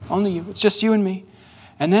you. Only you. It's just you and me.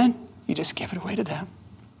 And then you just give it away to them.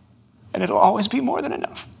 And it'll always be more than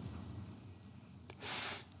enough.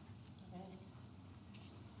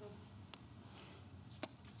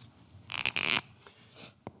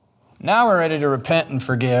 Now we're ready to repent and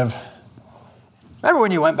forgive. Remember when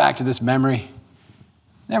you went back to this memory?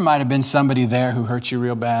 There might have been somebody there who hurt you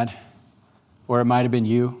real bad. Or it might have been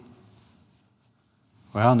you.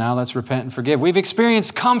 Well, now let's repent and forgive. We've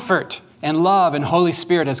experienced comfort and love, and Holy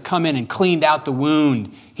Spirit has come in and cleaned out the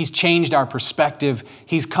wound. He's changed our perspective.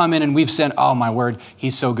 He's come in and we've said, oh my word,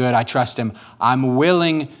 he's so good. I trust him. I'm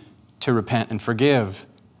willing to repent and forgive.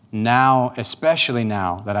 Now, especially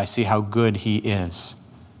now that I see how good he is.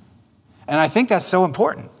 And I think that's so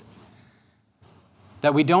important.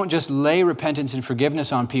 That we don't just lay repentance and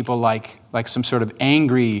forgiveness on people like some sort of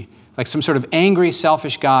angry,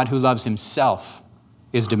 selfish God who loves himself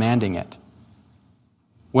is demanding it.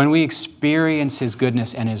 When we experience his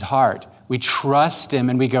goodness and his heart, we trust him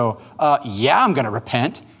and we go, yeah, I'm going to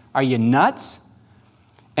repent. Are you nuts?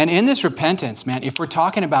 And in this repentance, man, if we're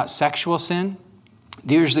talking about sexual sin,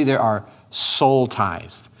 usually there are soul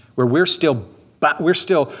ties where we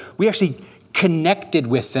actually connected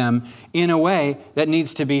with them in a way that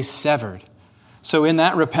needs to be severed. So in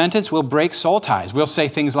that repentance, we'll break soul ties. We'll say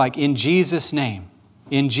things like, in Jesus' name,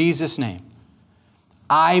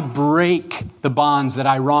 I break the bonds that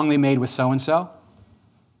I wrongly made with so-and-so.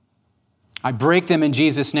 I break them in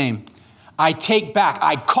Jesus' name. I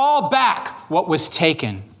call back what was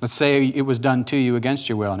taken. Let's say it was done to you against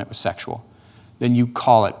your will and it was sexual. Then you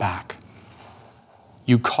call it back.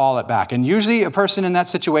 You call it back. And usually a person in that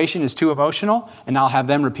situation is too emotional, and I'll have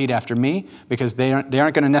them repeat after me because they aren't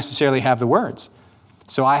going to necessarily have the words.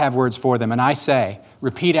 So I have words for them, and I say,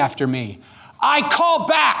 repeat after me. I call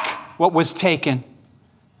back what was taken.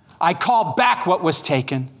 I call back what was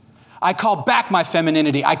taken. I call back my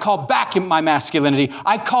femininity. I call back my masculinity.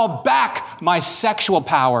 I call back my sexual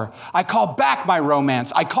power. I call back my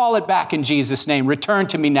romance. I call it back in Jesus' name. Return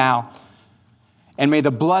to me now. And may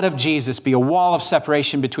the blood of Jesus be a wall of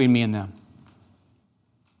separation between me and them.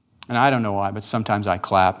 And I don't know why, but sometimes I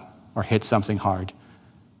clap or hit something hard.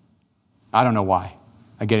 I don't know why.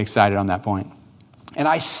 I get excited on that point. And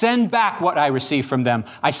I send back what I receive from them.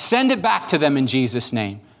 I send it back to them in Jesus'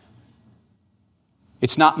 name.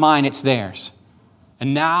 It's not mine, it's theirs.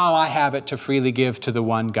 And now I have it to freely give to the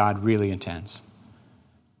one God really intends.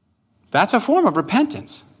 That's a form of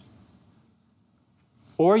repentance.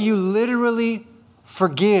 Or you literally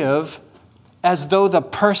forgive as though the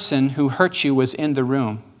person who hurt you was in the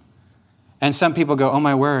room. And some people go, oh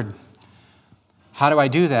my word, how do I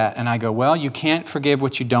do that? And I go, well, you can't forgive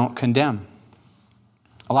what you don't condemn.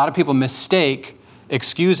 A lot of people mistake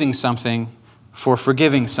excusing something for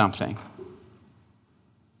forgiving something.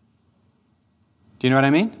 Do you know what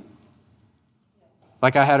I mean?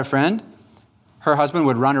 Like I had a friend, her husband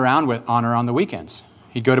would run around on her on the weekends.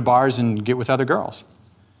 He'd go to bars and get with other girls.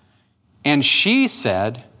 And she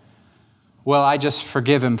said, well, I just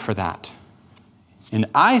forgive him for that. And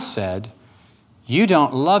I said, you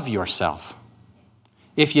don't love yourself.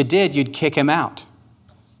 If you did, you'd kick him out.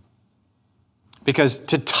 Because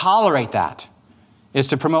to tolerate that is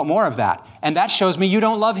to promote more of that. And that shows me you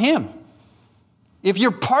don't love him. If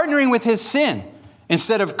you're partnering with his sin,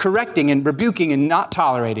 instead of correcting and rebuking and not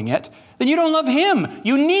tolerating it, then you don't love him.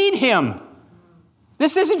 You need him.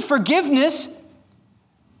 This isn't forgiveness.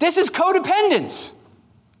 This is codependence.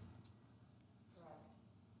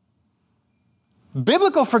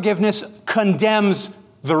 Biblical forgiveness condemns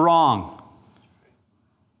the wrong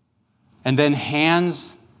and then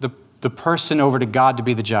hands the person over to God to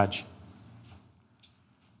be the judge.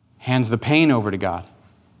 Hands the pain over to God.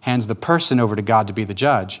 Hands the person over to God to be the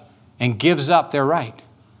judge. And gives up their right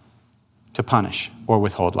to punish or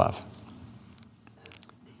withhold love.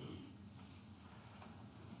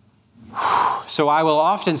 So I will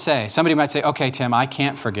often say, somebody might say, okay, Tim, I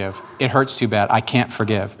can't forgive. It hurts too bad. I can't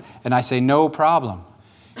forgive. And I say, no problem.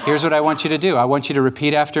 Here's what I want you to do. I want you to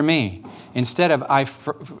repeat after me. Instead of I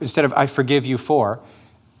forgive you for,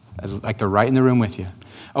 like they're right in the room with you.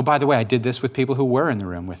 Oh, by the way, I did this with people who were in the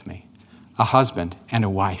room with me. A husband and a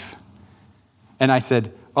wife. And I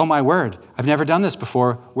said, oh my word, I've never done this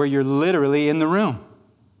before where you're literally in the room.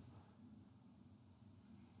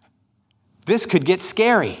 This could get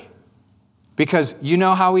scary because you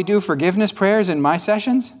know how we do forgiveness prayers in my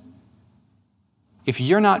sessions? If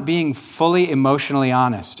you're not being fully emotionally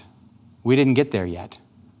honest, we didn't get there yet.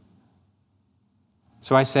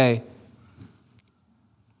 So I say,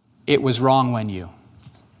 it was wrong when you.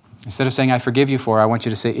 Instead of saying I forgive you for, I want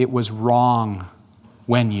you to say it was wrong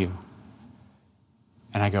when you.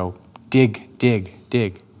 And I go, dig, dig,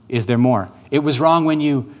 dig. Is there more? It was wrong when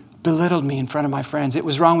you belittled me in front of my friends. It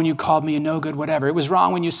was wrong when you called me a no good whatever. It was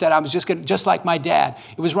wrong when you said I was just like my dad.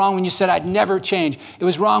 It was wrong when you said I'd never change. It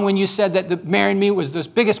was wrong when you said that marrying me was the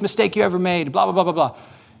biggest mistake you ever made, blah, blah, blah, blah, blah.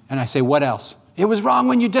 And I say, what else? It was wrong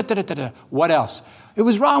when you did da-da-da-da. What else? It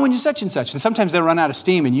was wrong when you such and such. And sometimes they'll run out of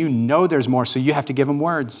steam and you know there's more, so you have to give them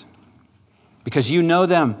words. Because you know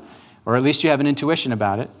them, or at least you have an intuition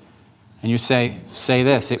about it. And you say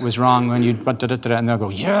this, it was wrong when you, da-da-da-da, and they'll go,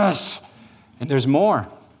 yes. And there's more.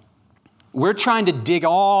 We're trying to dig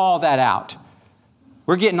all that out.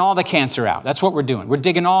 We're getting all the cancer out. That's what we're doing. We're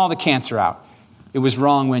digging all the cancer out. It was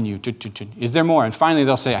wrong when you, is there more? And finally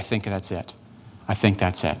they'll say, I think that's it. I think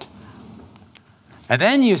that's it. And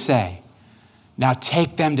then you say, now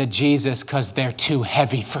take them to Jesus because they're too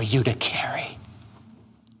heavy for you to carry.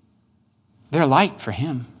 They're light for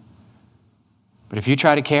him. But if you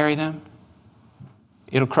try to carry them,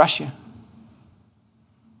 it'll crush you.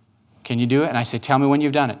 Can you do it? And I say, tell me when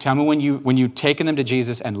you've done it. Tell me when you've taken them to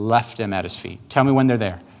Jesus and left them at his feet. Tell me when they're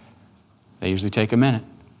there. They usually take a minute.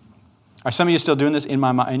 Are some of you still doing this in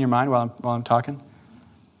your mind while I'm talking?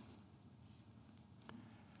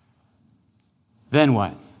 Then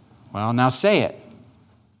what? Well, now say it.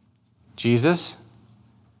 Jesus,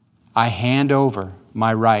 I hand over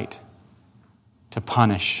my right to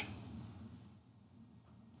punish.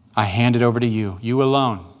 I hand it over to you. You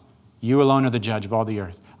alone. You alone are the judge of all the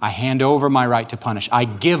earth. I hand over my right to punish. I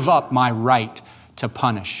give up my right to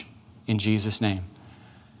punish in Jesus' name.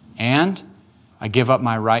 And I give up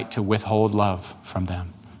my right to withhold love from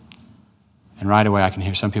them. And right away I can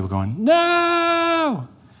hear some people going, no!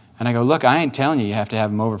 And I go, look, I ain't telling you have to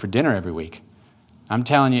have them over for dinner every week. I'm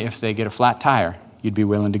telling you if they get a flat tire, you'd be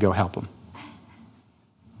willing to go help them.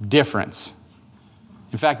 Difference.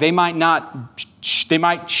 In fact,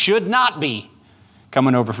 should not be.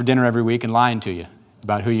 coming over for dinner every week and lying to you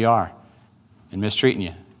about who you are and mistreating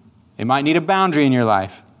you. They might need a boundary in your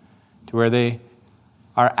life to where they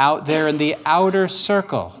are out there in the outer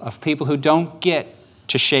circle of people who don't get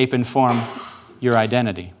to shape and form your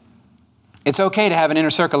identity. It's okay to have an inner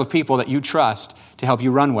circle of people that you trust to help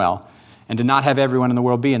you run well, and to not have everyone in the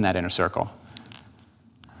world be in that inner circle.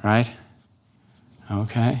 Right?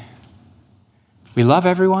 Okay. We love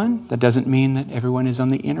everyone. That doesn't mean that everyone is on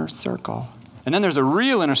the inner circle. And then there's a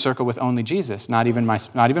real inner circle with only Jesus. Not even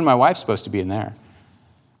my wife's supposed to be in there.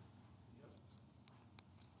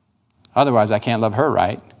 Otherwise, I can't love her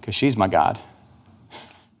right, because she's my God.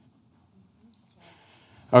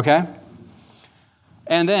 Okay?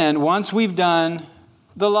 And then, once we've done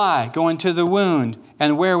the lie, going to the wound,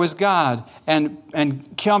 and where was God, and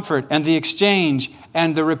comfort, and the exchange,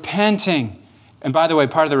 and the repenting. And by the way,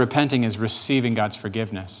 part of the repenting is receiving God's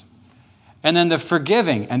forgiveness. And then the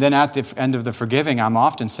forgiving. And then at the end of the forgiving, I'm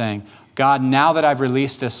often saying, God, now that I've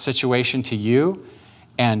released this situation to you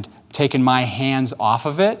and taken my hands off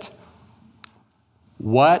of it,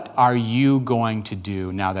 what are you going to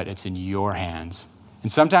do now that it's in your hands?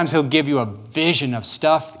 And sometimes he'll give you a vision of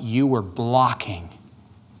stuff you were blocking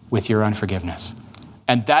with your unforgiveness.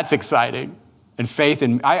 And that's exciting. And faith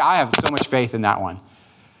in, I have so much faith in that one.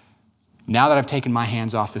 Now that I've taken my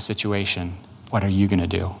hands off the situation, what are you going to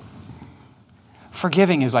do?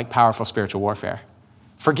 Forgiving is like powerful spiritual warfare.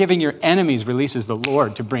 Forgiving your enemies releases the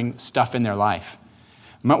Lord to bring stuff in their life.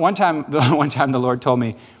 One time the Lord told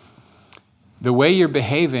me, the way you're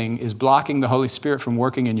behaving is blocking the Holy Spirit from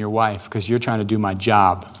working in your wife because you're trying to do my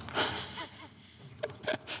job.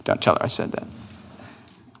 Don't tell her I said that.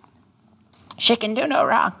 She can do no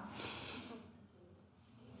wrong.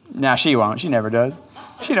 Nah, she won't. She never does.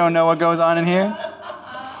 She don't know what goes on in here.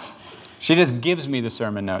 She just gives me the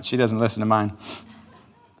sermon notes. She doesn't listen to mine.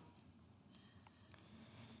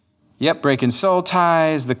 Yep, breaking soul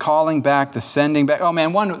ties, the calling back, the sending back. Oh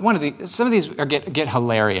man, some of these get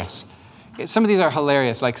hilarious. Some of these are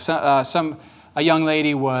hilarious. Like a young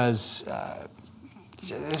lady was,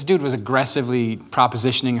 this dude was aggressively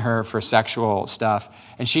propositioning her for sexual stuff,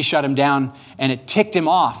 and she shut him down, and it ticked him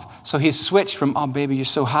off. So he switched from, oh baby, you're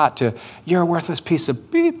so hot, to, you're a worthless piece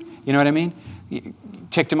of beep. You know what I mean?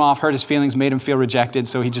 Ticked him off, hurt his feelings, made him feel rejected,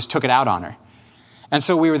 so he just took it out on her. And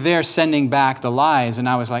so we were there sending back the lies, and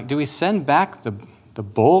I was like, do we send back the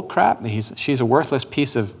bull crap? She's a worthless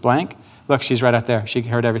piece of blank. Look, she's right out there. She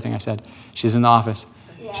heard everything I said. She's in the office.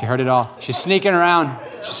 Yeah. She heard it all. She's sneaking around.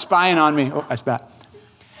 She's spying on me. Oh, I spat.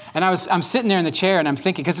 And I'm sitting there in the chair, and I'm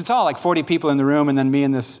thinking, because it's all like 40 people in the room, and then me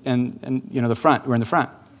and this, and you know, the front. We're in the front.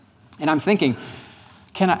 And I'm thinking,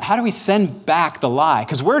 how do we send back the lie?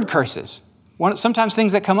 Because word curses. Sometimes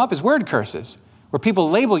things that come up is word curses, where people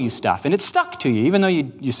label you stuff, and it's stuck to you, even though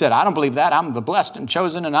you said, I don't believe that. I'm the blessed and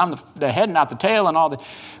chosen, and I'm the head, not the tail, and all the...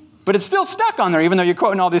 But it's still stuck on there, even though you're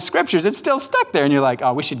quoting all these scriptures. It's still stuck there, and you're like,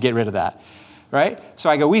 oh, we should get rid of that, right? So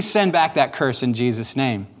I go, we send back that curse in Jesus'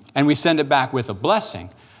 name, and we send it back with a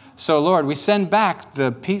blessing. So, Lord, we send back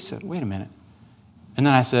the piece of... Wait a minute. And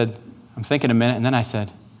then I said, I'm thinking a minute, and then I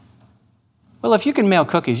said, well, if you can mail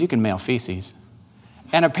cookies, you can mail feces.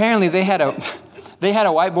 And apparently they had a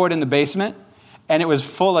whiteboard in the basement, and it was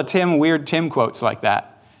full of weird Tim quotes like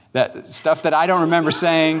that. That stuff that I don't remember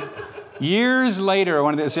saying. Years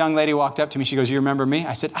later, this young lady walked up to me. She goes, you remember me?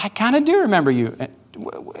 I said, I kind of do remember you.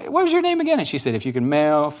 What was your name again? And she said, if you can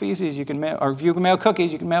mail feces, you can mail, or if you can mail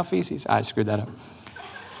cookies, you can mail feces. I screwed that up.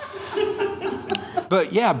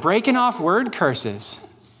 But yeah, breaking off word curses.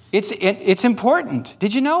 It's important.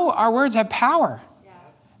 Did you know our words have power? Yes.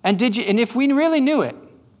 And if we really knew it,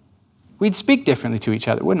 we'd speak differently to each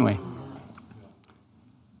other, wouldn't we?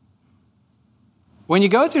 When you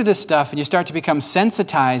go through this stuff and you start to become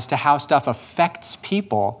sensitized to how stuff affects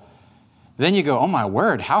people, then you go, oh my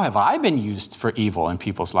word, how have I been used for evil in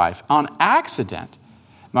people's life? On accident.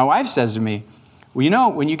 My wife says to me, well, you know,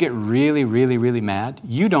 when you get really, really, really mad,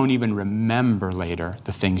 you don't even remember later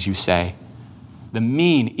the things you say. The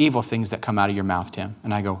mean, evil things that come out of your mouth, Tim.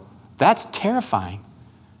 And I go, that's terrifying.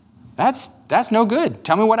 That's no good.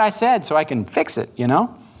 Tell me what I said so I can fix it, you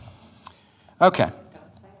know? Okay.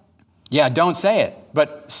 Yeah, don't say it.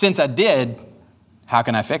 But since I did, how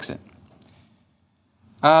can I fix it?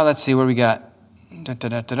 Let's see, what do we got?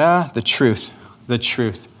 The truth. The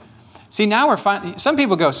truth. See, now we're fine. Some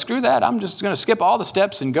people go, screw that. I'm just going to skip all the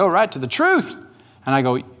steps and go right to the truth. And I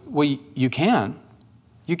go, well, you can.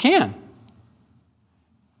 You can.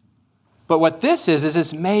 But what this is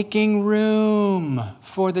it's making room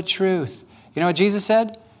for the truth. You know what Jesus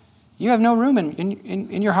said? You have no room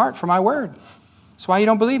in your heart for my word. That's why you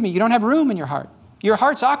don't believe me. You don't have room in your heart. Your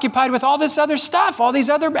heart's occupied with all this other stuff, all these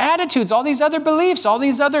other attitudes, all these other beliefs, all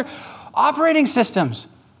these other operating systems.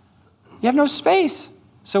 You have no space.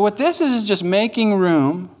 So what this is just making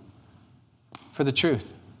room for the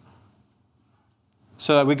truth.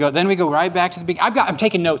 So then we go right back to the beginning. I'm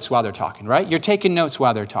taking notes while they're talking, right? You're taking notes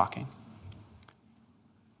while they're talking.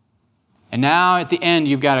 And now at the end,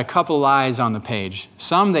 you've got a couple lies on the page.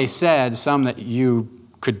 Some they said, some that you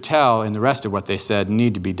could tell in the rest of what they said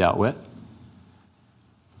need to be dealt with.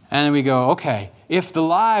 And then we go, okay, if the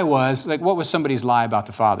lie was, like, what was somebody's lie about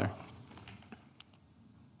the Father?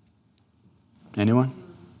 Anyone?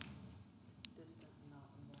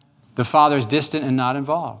 The Father's distant and not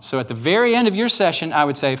involved. So at the very end of your session, I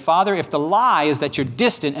would say, Father, if the lie is that you're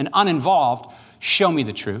distant and uninvolved, show me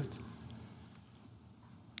the truth.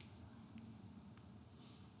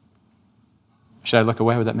 Should I look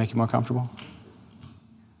away? Would that make you more comfortable?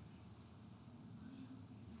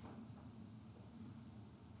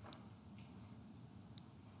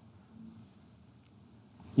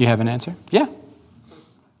 You have an answer? Yeah.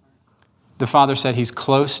 The Father said he's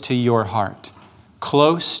close to your heart.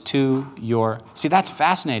 Close to your... See, that's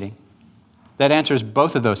fascinating. That answers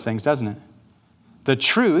both of those things, doesn't it? The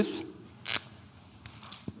truth...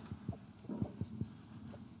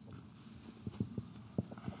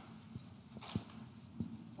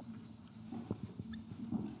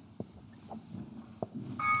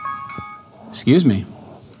 Excuse me.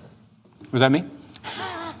 Was that me?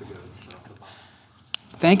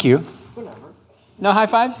 Thank you. No high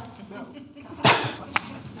fives?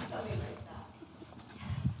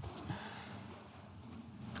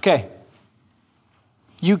 Okay.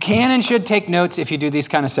 You can and should take notes if you do these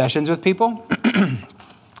kind of sessions with people.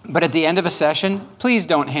 But at the end of a session, please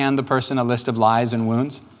don't hand the person a list of lies and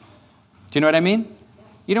wounds. Do you know what I mean?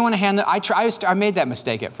 You don't want to hand them. I made that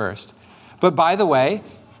mistake at first. But by the way,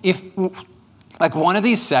 if like one of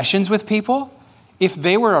these sessions with people, if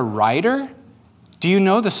they were a writer, do you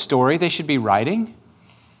know the story they should be writing?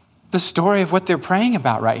 The story of what they're praying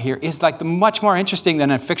about right here is like much more interesting than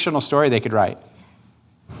a fictional story they could write.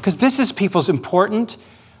 Because this is people's important,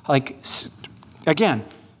 again,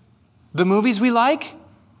 the movies we like,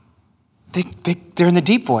 they're in the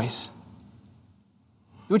deep voice.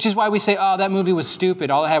 Which is why we say, oh, that movie was stupid.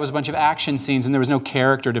 All it had was a bunch of action scenes and there was no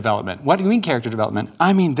character development. What do you mean character development?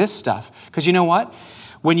 I mean this stuff. Because you know what?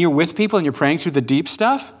 When you're with people and you're praying through the deep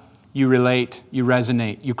stuff, you relate, you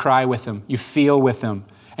resonate, you cry with them, you feel with them.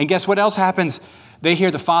 And guess what else happens? They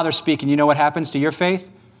hear the Father speak, and you know what happens to your faith?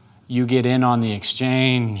 You get in on the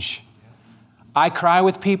exchange. I cry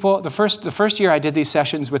with people. The first year I did these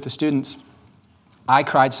sessions with the students, I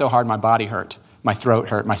cried so hard my body hurt. My throat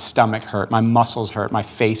hurt, my stomach hurt, my muscles hurt, my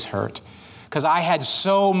face hurt. Because I had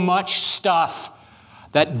so much stuff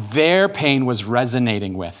that their pain was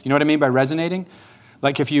resonating with. You know what I mean by resonating?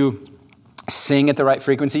 Like if you sing at the right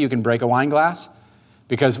frequency, you can break a wine glass.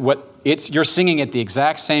 Because you're singing at the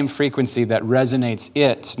exact same frequency that resonates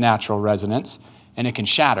its natural resonance, and it can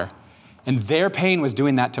shatter. And their pain was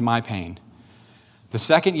doing that to my pain. The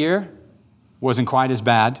second year wasn't quite as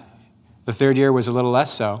bad. The third year was a little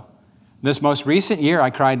less so. This most recent year,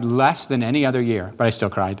 I cried less than any other year, but I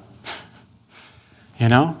still cried. You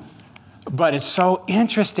know? But it's so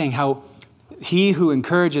interesting how he who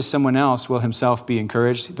encourages someone else will himself be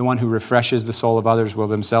encouraged. The one who refreshes the soul of others will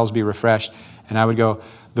themselves be refreshed. And I would go,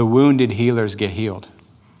 the wounded healers get healed.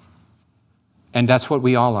 And that's what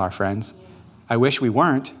we all are, friends. I wish we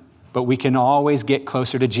weren't, but we can always get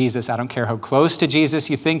closer to Jesus. I don't care how close to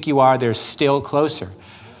Jesus you think you are, there's still closer.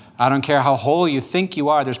 I don't care how whole you think you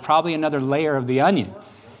are, there's probably another layer of the onion.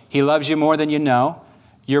 He loves you more than you know.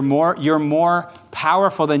 You're more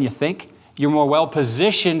powerful than you think. You're more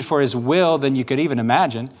well-positioned for his will than you could even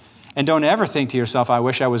imagine. And don't ever think to yourself, I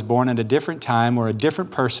wish I was born at a different time or a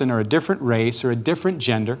different person or a different race or a different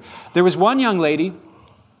gender. There was one young lady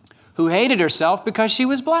who hated herself because she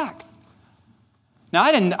was black. Now,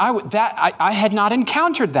 I had not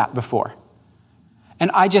encountered that before. And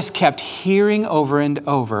I just kept hearing over and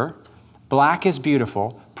over, black is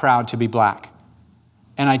beautiful, proud to be black.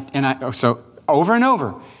 So over and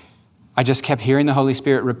over, I just kept hearing the Holy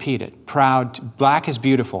Spirit repeat it. Black is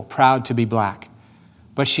beautiful, proud to be black.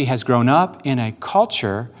 But she has grown up in a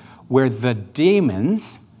culture where the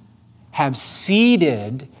demons have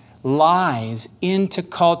seeded lies into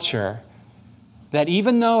culture that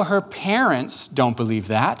even though her parents don't believe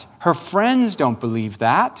that, her friends don't believe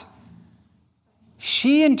that,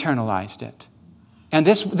 she internalized it. And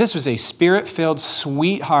this was a spirit-filled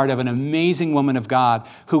sweetheart of an amazing woman of God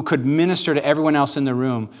who could minister to everyone else in the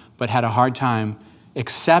room, but had a hard time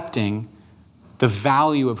accepting the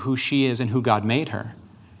value of who she is and who God made her.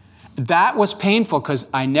 that was painful because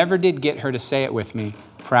I never did get her to say it with me.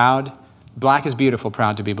 Proud. Black is beautiful,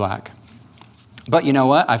 proud to be black. But you know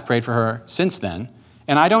what? I've prayed for her since then.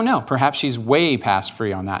 And I don't know. Perhaps she's way past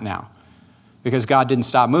free on that now. Because God didn't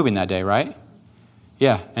stop moving that day, right?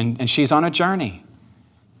 Yeah, and she's on a journey.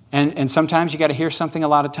 And sometimes you got to hear something a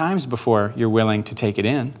lot of times before you're willing to take it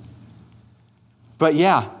in. But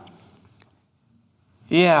yeah.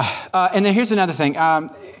 And then here's another thing.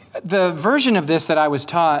 The version of this that I was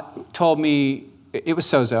taught told me, it was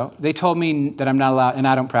sozo. They told me that I'm not allowed, and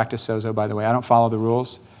I don't practice sozo, by the way. I don't follow the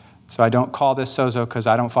rules. So I don't call this sozo because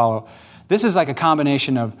I don't follow. This is like a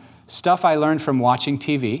combination of stuff I learned from watching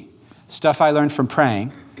TV, stuff I learned from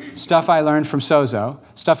praying, stuff I learned from sozo,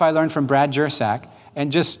 stuff I learned from Brad Jersak,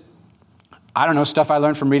 and just, I don't know, stuff I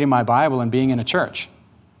learned from reading my Bible and being in a church.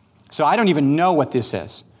 So I don't even know what this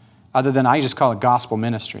is, other than I just call it gospel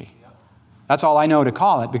ministry. That's all I know to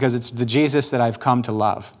call it because it's the Jesus that I've come to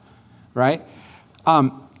love, right?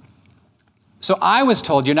 So I was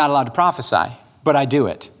told you're not allowed to prophesy, but I do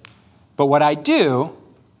it. But what I do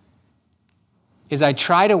is I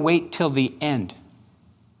try to wait till the end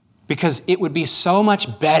because it would be so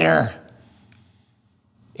much better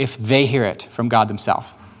if they hear it from God themselves.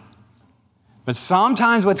 But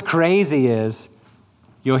sometimes what's crazy is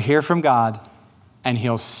you'll hear from God and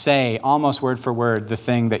he'll say almost word for word the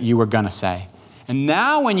thing that you were going to say. And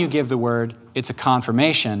now when you give the word, it's a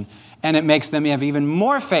confirmation and it makes them have even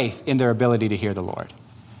more faith in their ability to hear the Lord.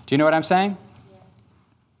 Do you know what I'm saying?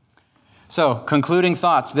 So, concluding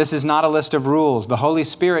thoughts. This is not a list of rules. The Holy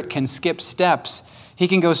Spirit can skip steps. He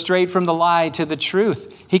can go straight from the lie to the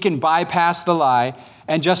truth. He can bypass the lie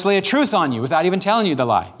and just lay a truth on you without even telling you the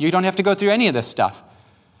lie. You don't have to go through any of this stuff.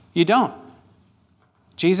 You don't.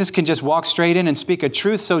 Jesus can just walk straight in and speak a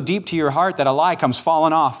truth so deep to your heart that a lie comes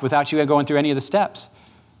falling off without you going through any of the steps.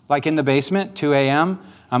 Like in the basement, 2 a.m.,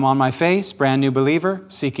 I'm on my face, brand new believer,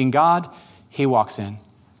 seeking God. He walks in.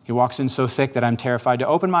 He walks in so thick that I'm terrified to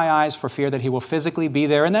open my eyes for fear that he will physically be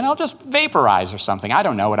there and then I'll just vaporize or something. I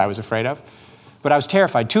don't know what I was afraid of, but I was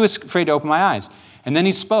terrified, too afraid to open my eyes. And then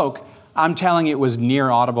he spoke. I'm telling you it was near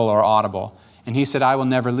audible or audible. And he said, I will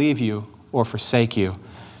never leave you or forsake you.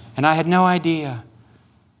 And I had no idea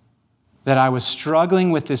that I was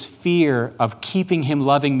struggling with this fear of keeping him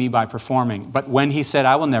loving me by performing. But when he said,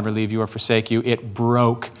 I will never leave you or forsake you, it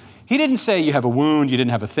broke. He didn't say you have a wound, you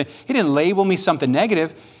didn't have a thing. He didn't label me something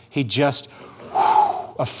negative. He just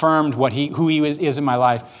affirmed who he is in my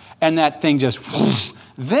life. And that thing just,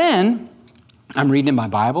 then I'm reading in my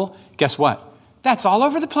Bible. Guess what? That's all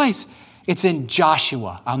over the place. It's in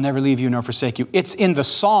Joshua. I'll never leave you nor forsake you. It's in the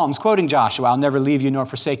Psalms, quoting Joshua. I'll never leave you nor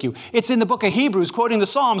forsake you. It's in the book of Hebrews, quoting the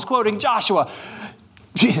Psalms, quoting Joshua.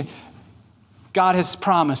 God has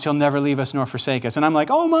promised he'll never leave us nor forsake us. And I'm like,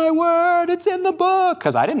 oh my word, it's in the book.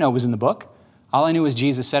 Because I didn't know it was in the book. All I knew was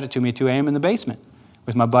Jesus said it to me at 2 a.m. in the basement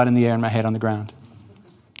with my butt in the air and my head on the ground.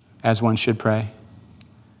 As one should pray.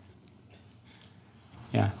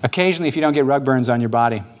 Yeah. Occasionally, if you don't get rug burns on your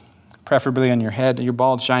body, preferably on your head, your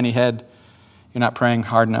bald, shiny head, you're not praying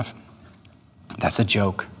hard enough. That's a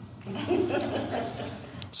joke.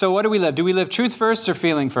 So what do we live? Do we live truth first or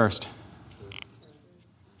feeling first?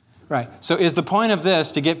 Right. So is the point of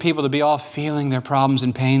this to get people to be all feeling their problems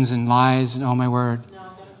and pains and lies and oh my word?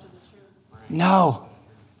 No.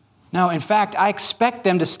 No. In fact, I expect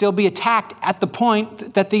them to still be attacked at the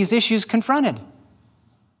point that these issues confronted.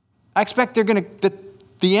 I expect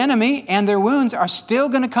the enemy and their wounds are still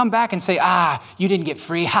going to come back and say, you didn't get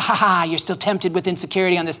free. Ha, ha, ha. You're still tempted with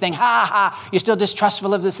insecurity on this thing. Ha, ha. You're still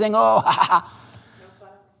distrustful of this thing. Oh, ha, ha.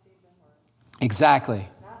 Exactly.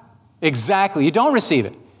 Exactly. You don't receive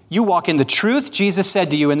it. You walk in the truth Jesus said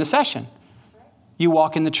to you in the session. You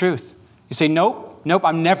walk in the truth. You say, nope,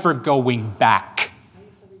 I'm never going back.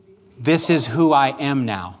 This is who I am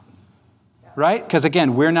now. Right? Because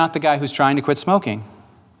again, we're not the guy who's trying to quit smoking.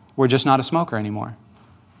 We're just not a smoker anymore.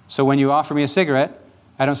 So when you offer me a cigarette,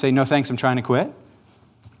 I don't say, no thanks, I'm trying to quit.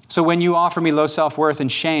 So when you offer me low self-worth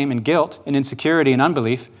and shame and guilt and insecurity and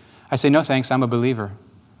unbelief, I say, no thanks, I'm a believer.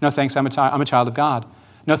 No thanks, I'm a child of God.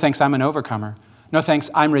 No thanks, I'm an overcomer. No thanks,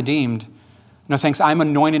 I'm redeemed. No thanks, I'm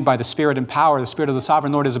anointed by the Spirit and power. The Spirit of the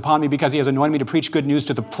Sovereign Lord is upon me because he has anointed me to preach good news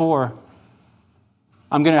to the poor.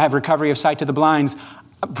 I'm going to have recovery of sight to the blinds.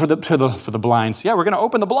 For the blinds. Yeah, we're going to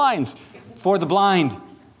open the blinds for the blind.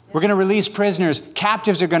 We're going to release prisoners.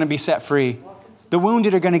 Captives are going to be set free. The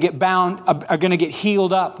wounded are going to get bound, are going to get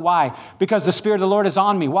healed up. Why? Because the Spirit of the Lord is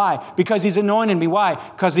on me. Why? Because he's anointed me. Why?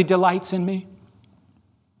 Because he delights in me.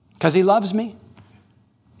 Because he loves me.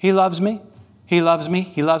 He loves me. He loves me.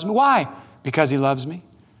 He loves me. Why? Because he loves me.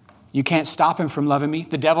 You can't stop him from loving me.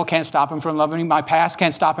 The devil can't stop him from loving me. My past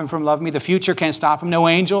can't stop him from loving me. The future can't stop him. No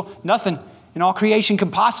angel, nothing in all creation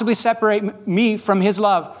can possibly separate me from his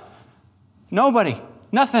love. Nobody,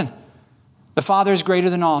 nothing. The Father is greater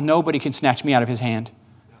than all. Nobody can snatch me out of his hand.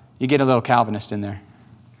 You get a little Calvinist in there.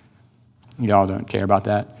 Y'all don't care about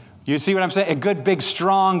that. You see what I'm saying? A good, big,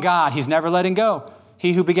 strong God. He's never letting go.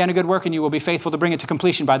 He who began a good work in you will be faithful to bring it to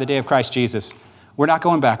completion by the day of Christ Jesus. We're not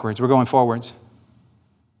going backwards. We're going forwards.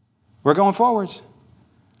 We're going forwards.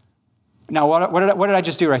 Now, what did I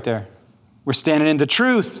just do right there? We're standing in the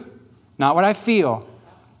truth, not what I feel.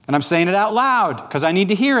 And I'm saying it out loud because I need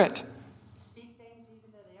to hear it. Speak things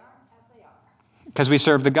even though they aren't as they are. Because we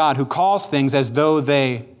serve the God who calls things as though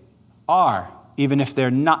they are, even if they're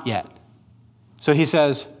not yet. So he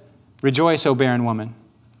says, rejoice, O barren woman.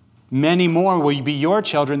 Many more will be your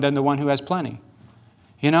children than the one who has plenty.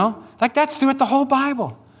 You know? Like that's throughout the whole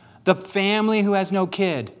Bible. The family who has no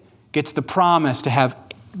kid gets the promise to have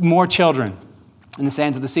more children in the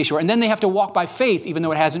sands of the seashore. And then they have to walk by faith, even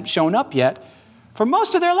though it hasn't shown up yet, for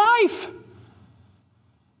most of their life.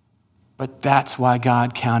 But that's why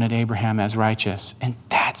God counted Abraham as righteous. And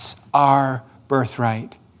that's our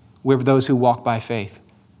birthright. We're those who walk by faith.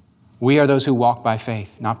 We are those who walk by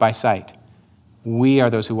faith, not by sight. We are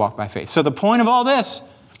those who walk by faith. So the point of all this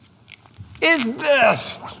is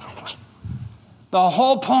this. The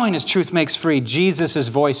whole point is truth makes free. Jesus'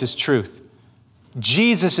 voice is truth.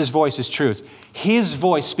 Jesus' voice is truth. His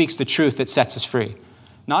voice speaks the truth that sets us free.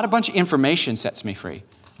 Not a bunch of information sets me free.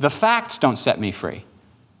 The facts don't set me free.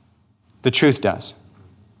 The truth does.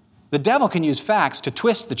 The devil can use facts to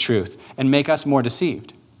twist the truth and make us more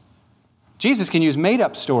deceived. Jesus can use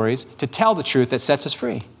made-up stories to tell the truth that sets us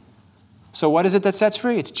free. So what is it that sets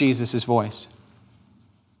free? It's Jesus' voice.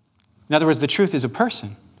 In other words, the truth is a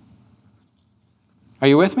person. Are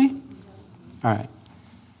you with me? All right.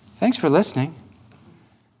 Thanks for listening.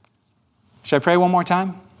 Should I pray one more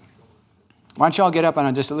time? Why don't you all get up and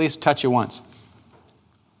I'll just at least touch you once?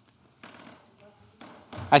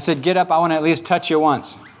 I said, get up, I want to at least touch you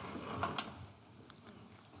once.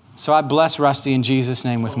 So I bless Rusty in Jesus'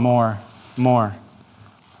 name with more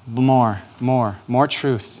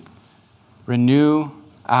truth. Renew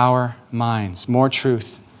our minds. More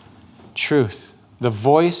truth. Truth. The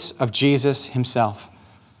voice of Jesus himself.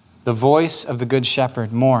 The voice of the Good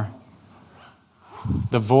Shepherd. More.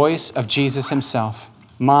 The voice of Jesus himself.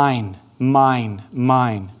 Mine.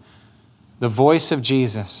 The voice of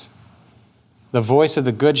Jesus. The voice of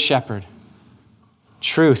the Good Shepherd.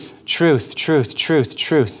 Truth.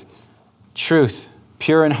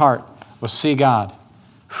 Pure in heart will see God.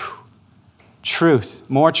 Truth.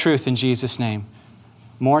 More truth in Jesus' name.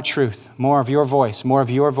 More truth. More of your voice. More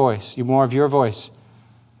of your voice. More of your voice.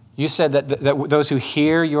 You said that those who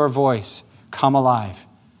hear your voice come alive.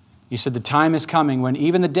 You said the time is coming when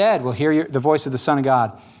even the dead will hear the voice of the Son of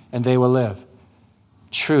God and they will live.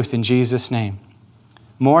 Truth in Jesus' name.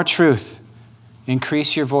 More truth.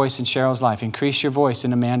 Increase your voice in Cheryl's life. Increase your voice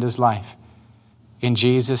in Amanda's life. In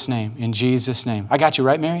Jesus' name. In Jesus' name. I got you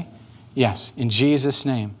right, Mary? Yes. In Jesus'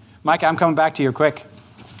 name. Mike, I'm coming back to you quick.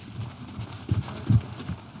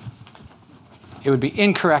 It would be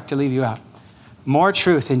incorrect to leave you out. More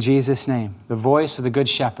truth in Jesus' name. The voice of the Good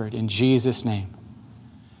Shepherd in Jesus' name.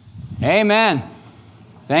 Amen.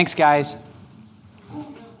 Thanks, guys.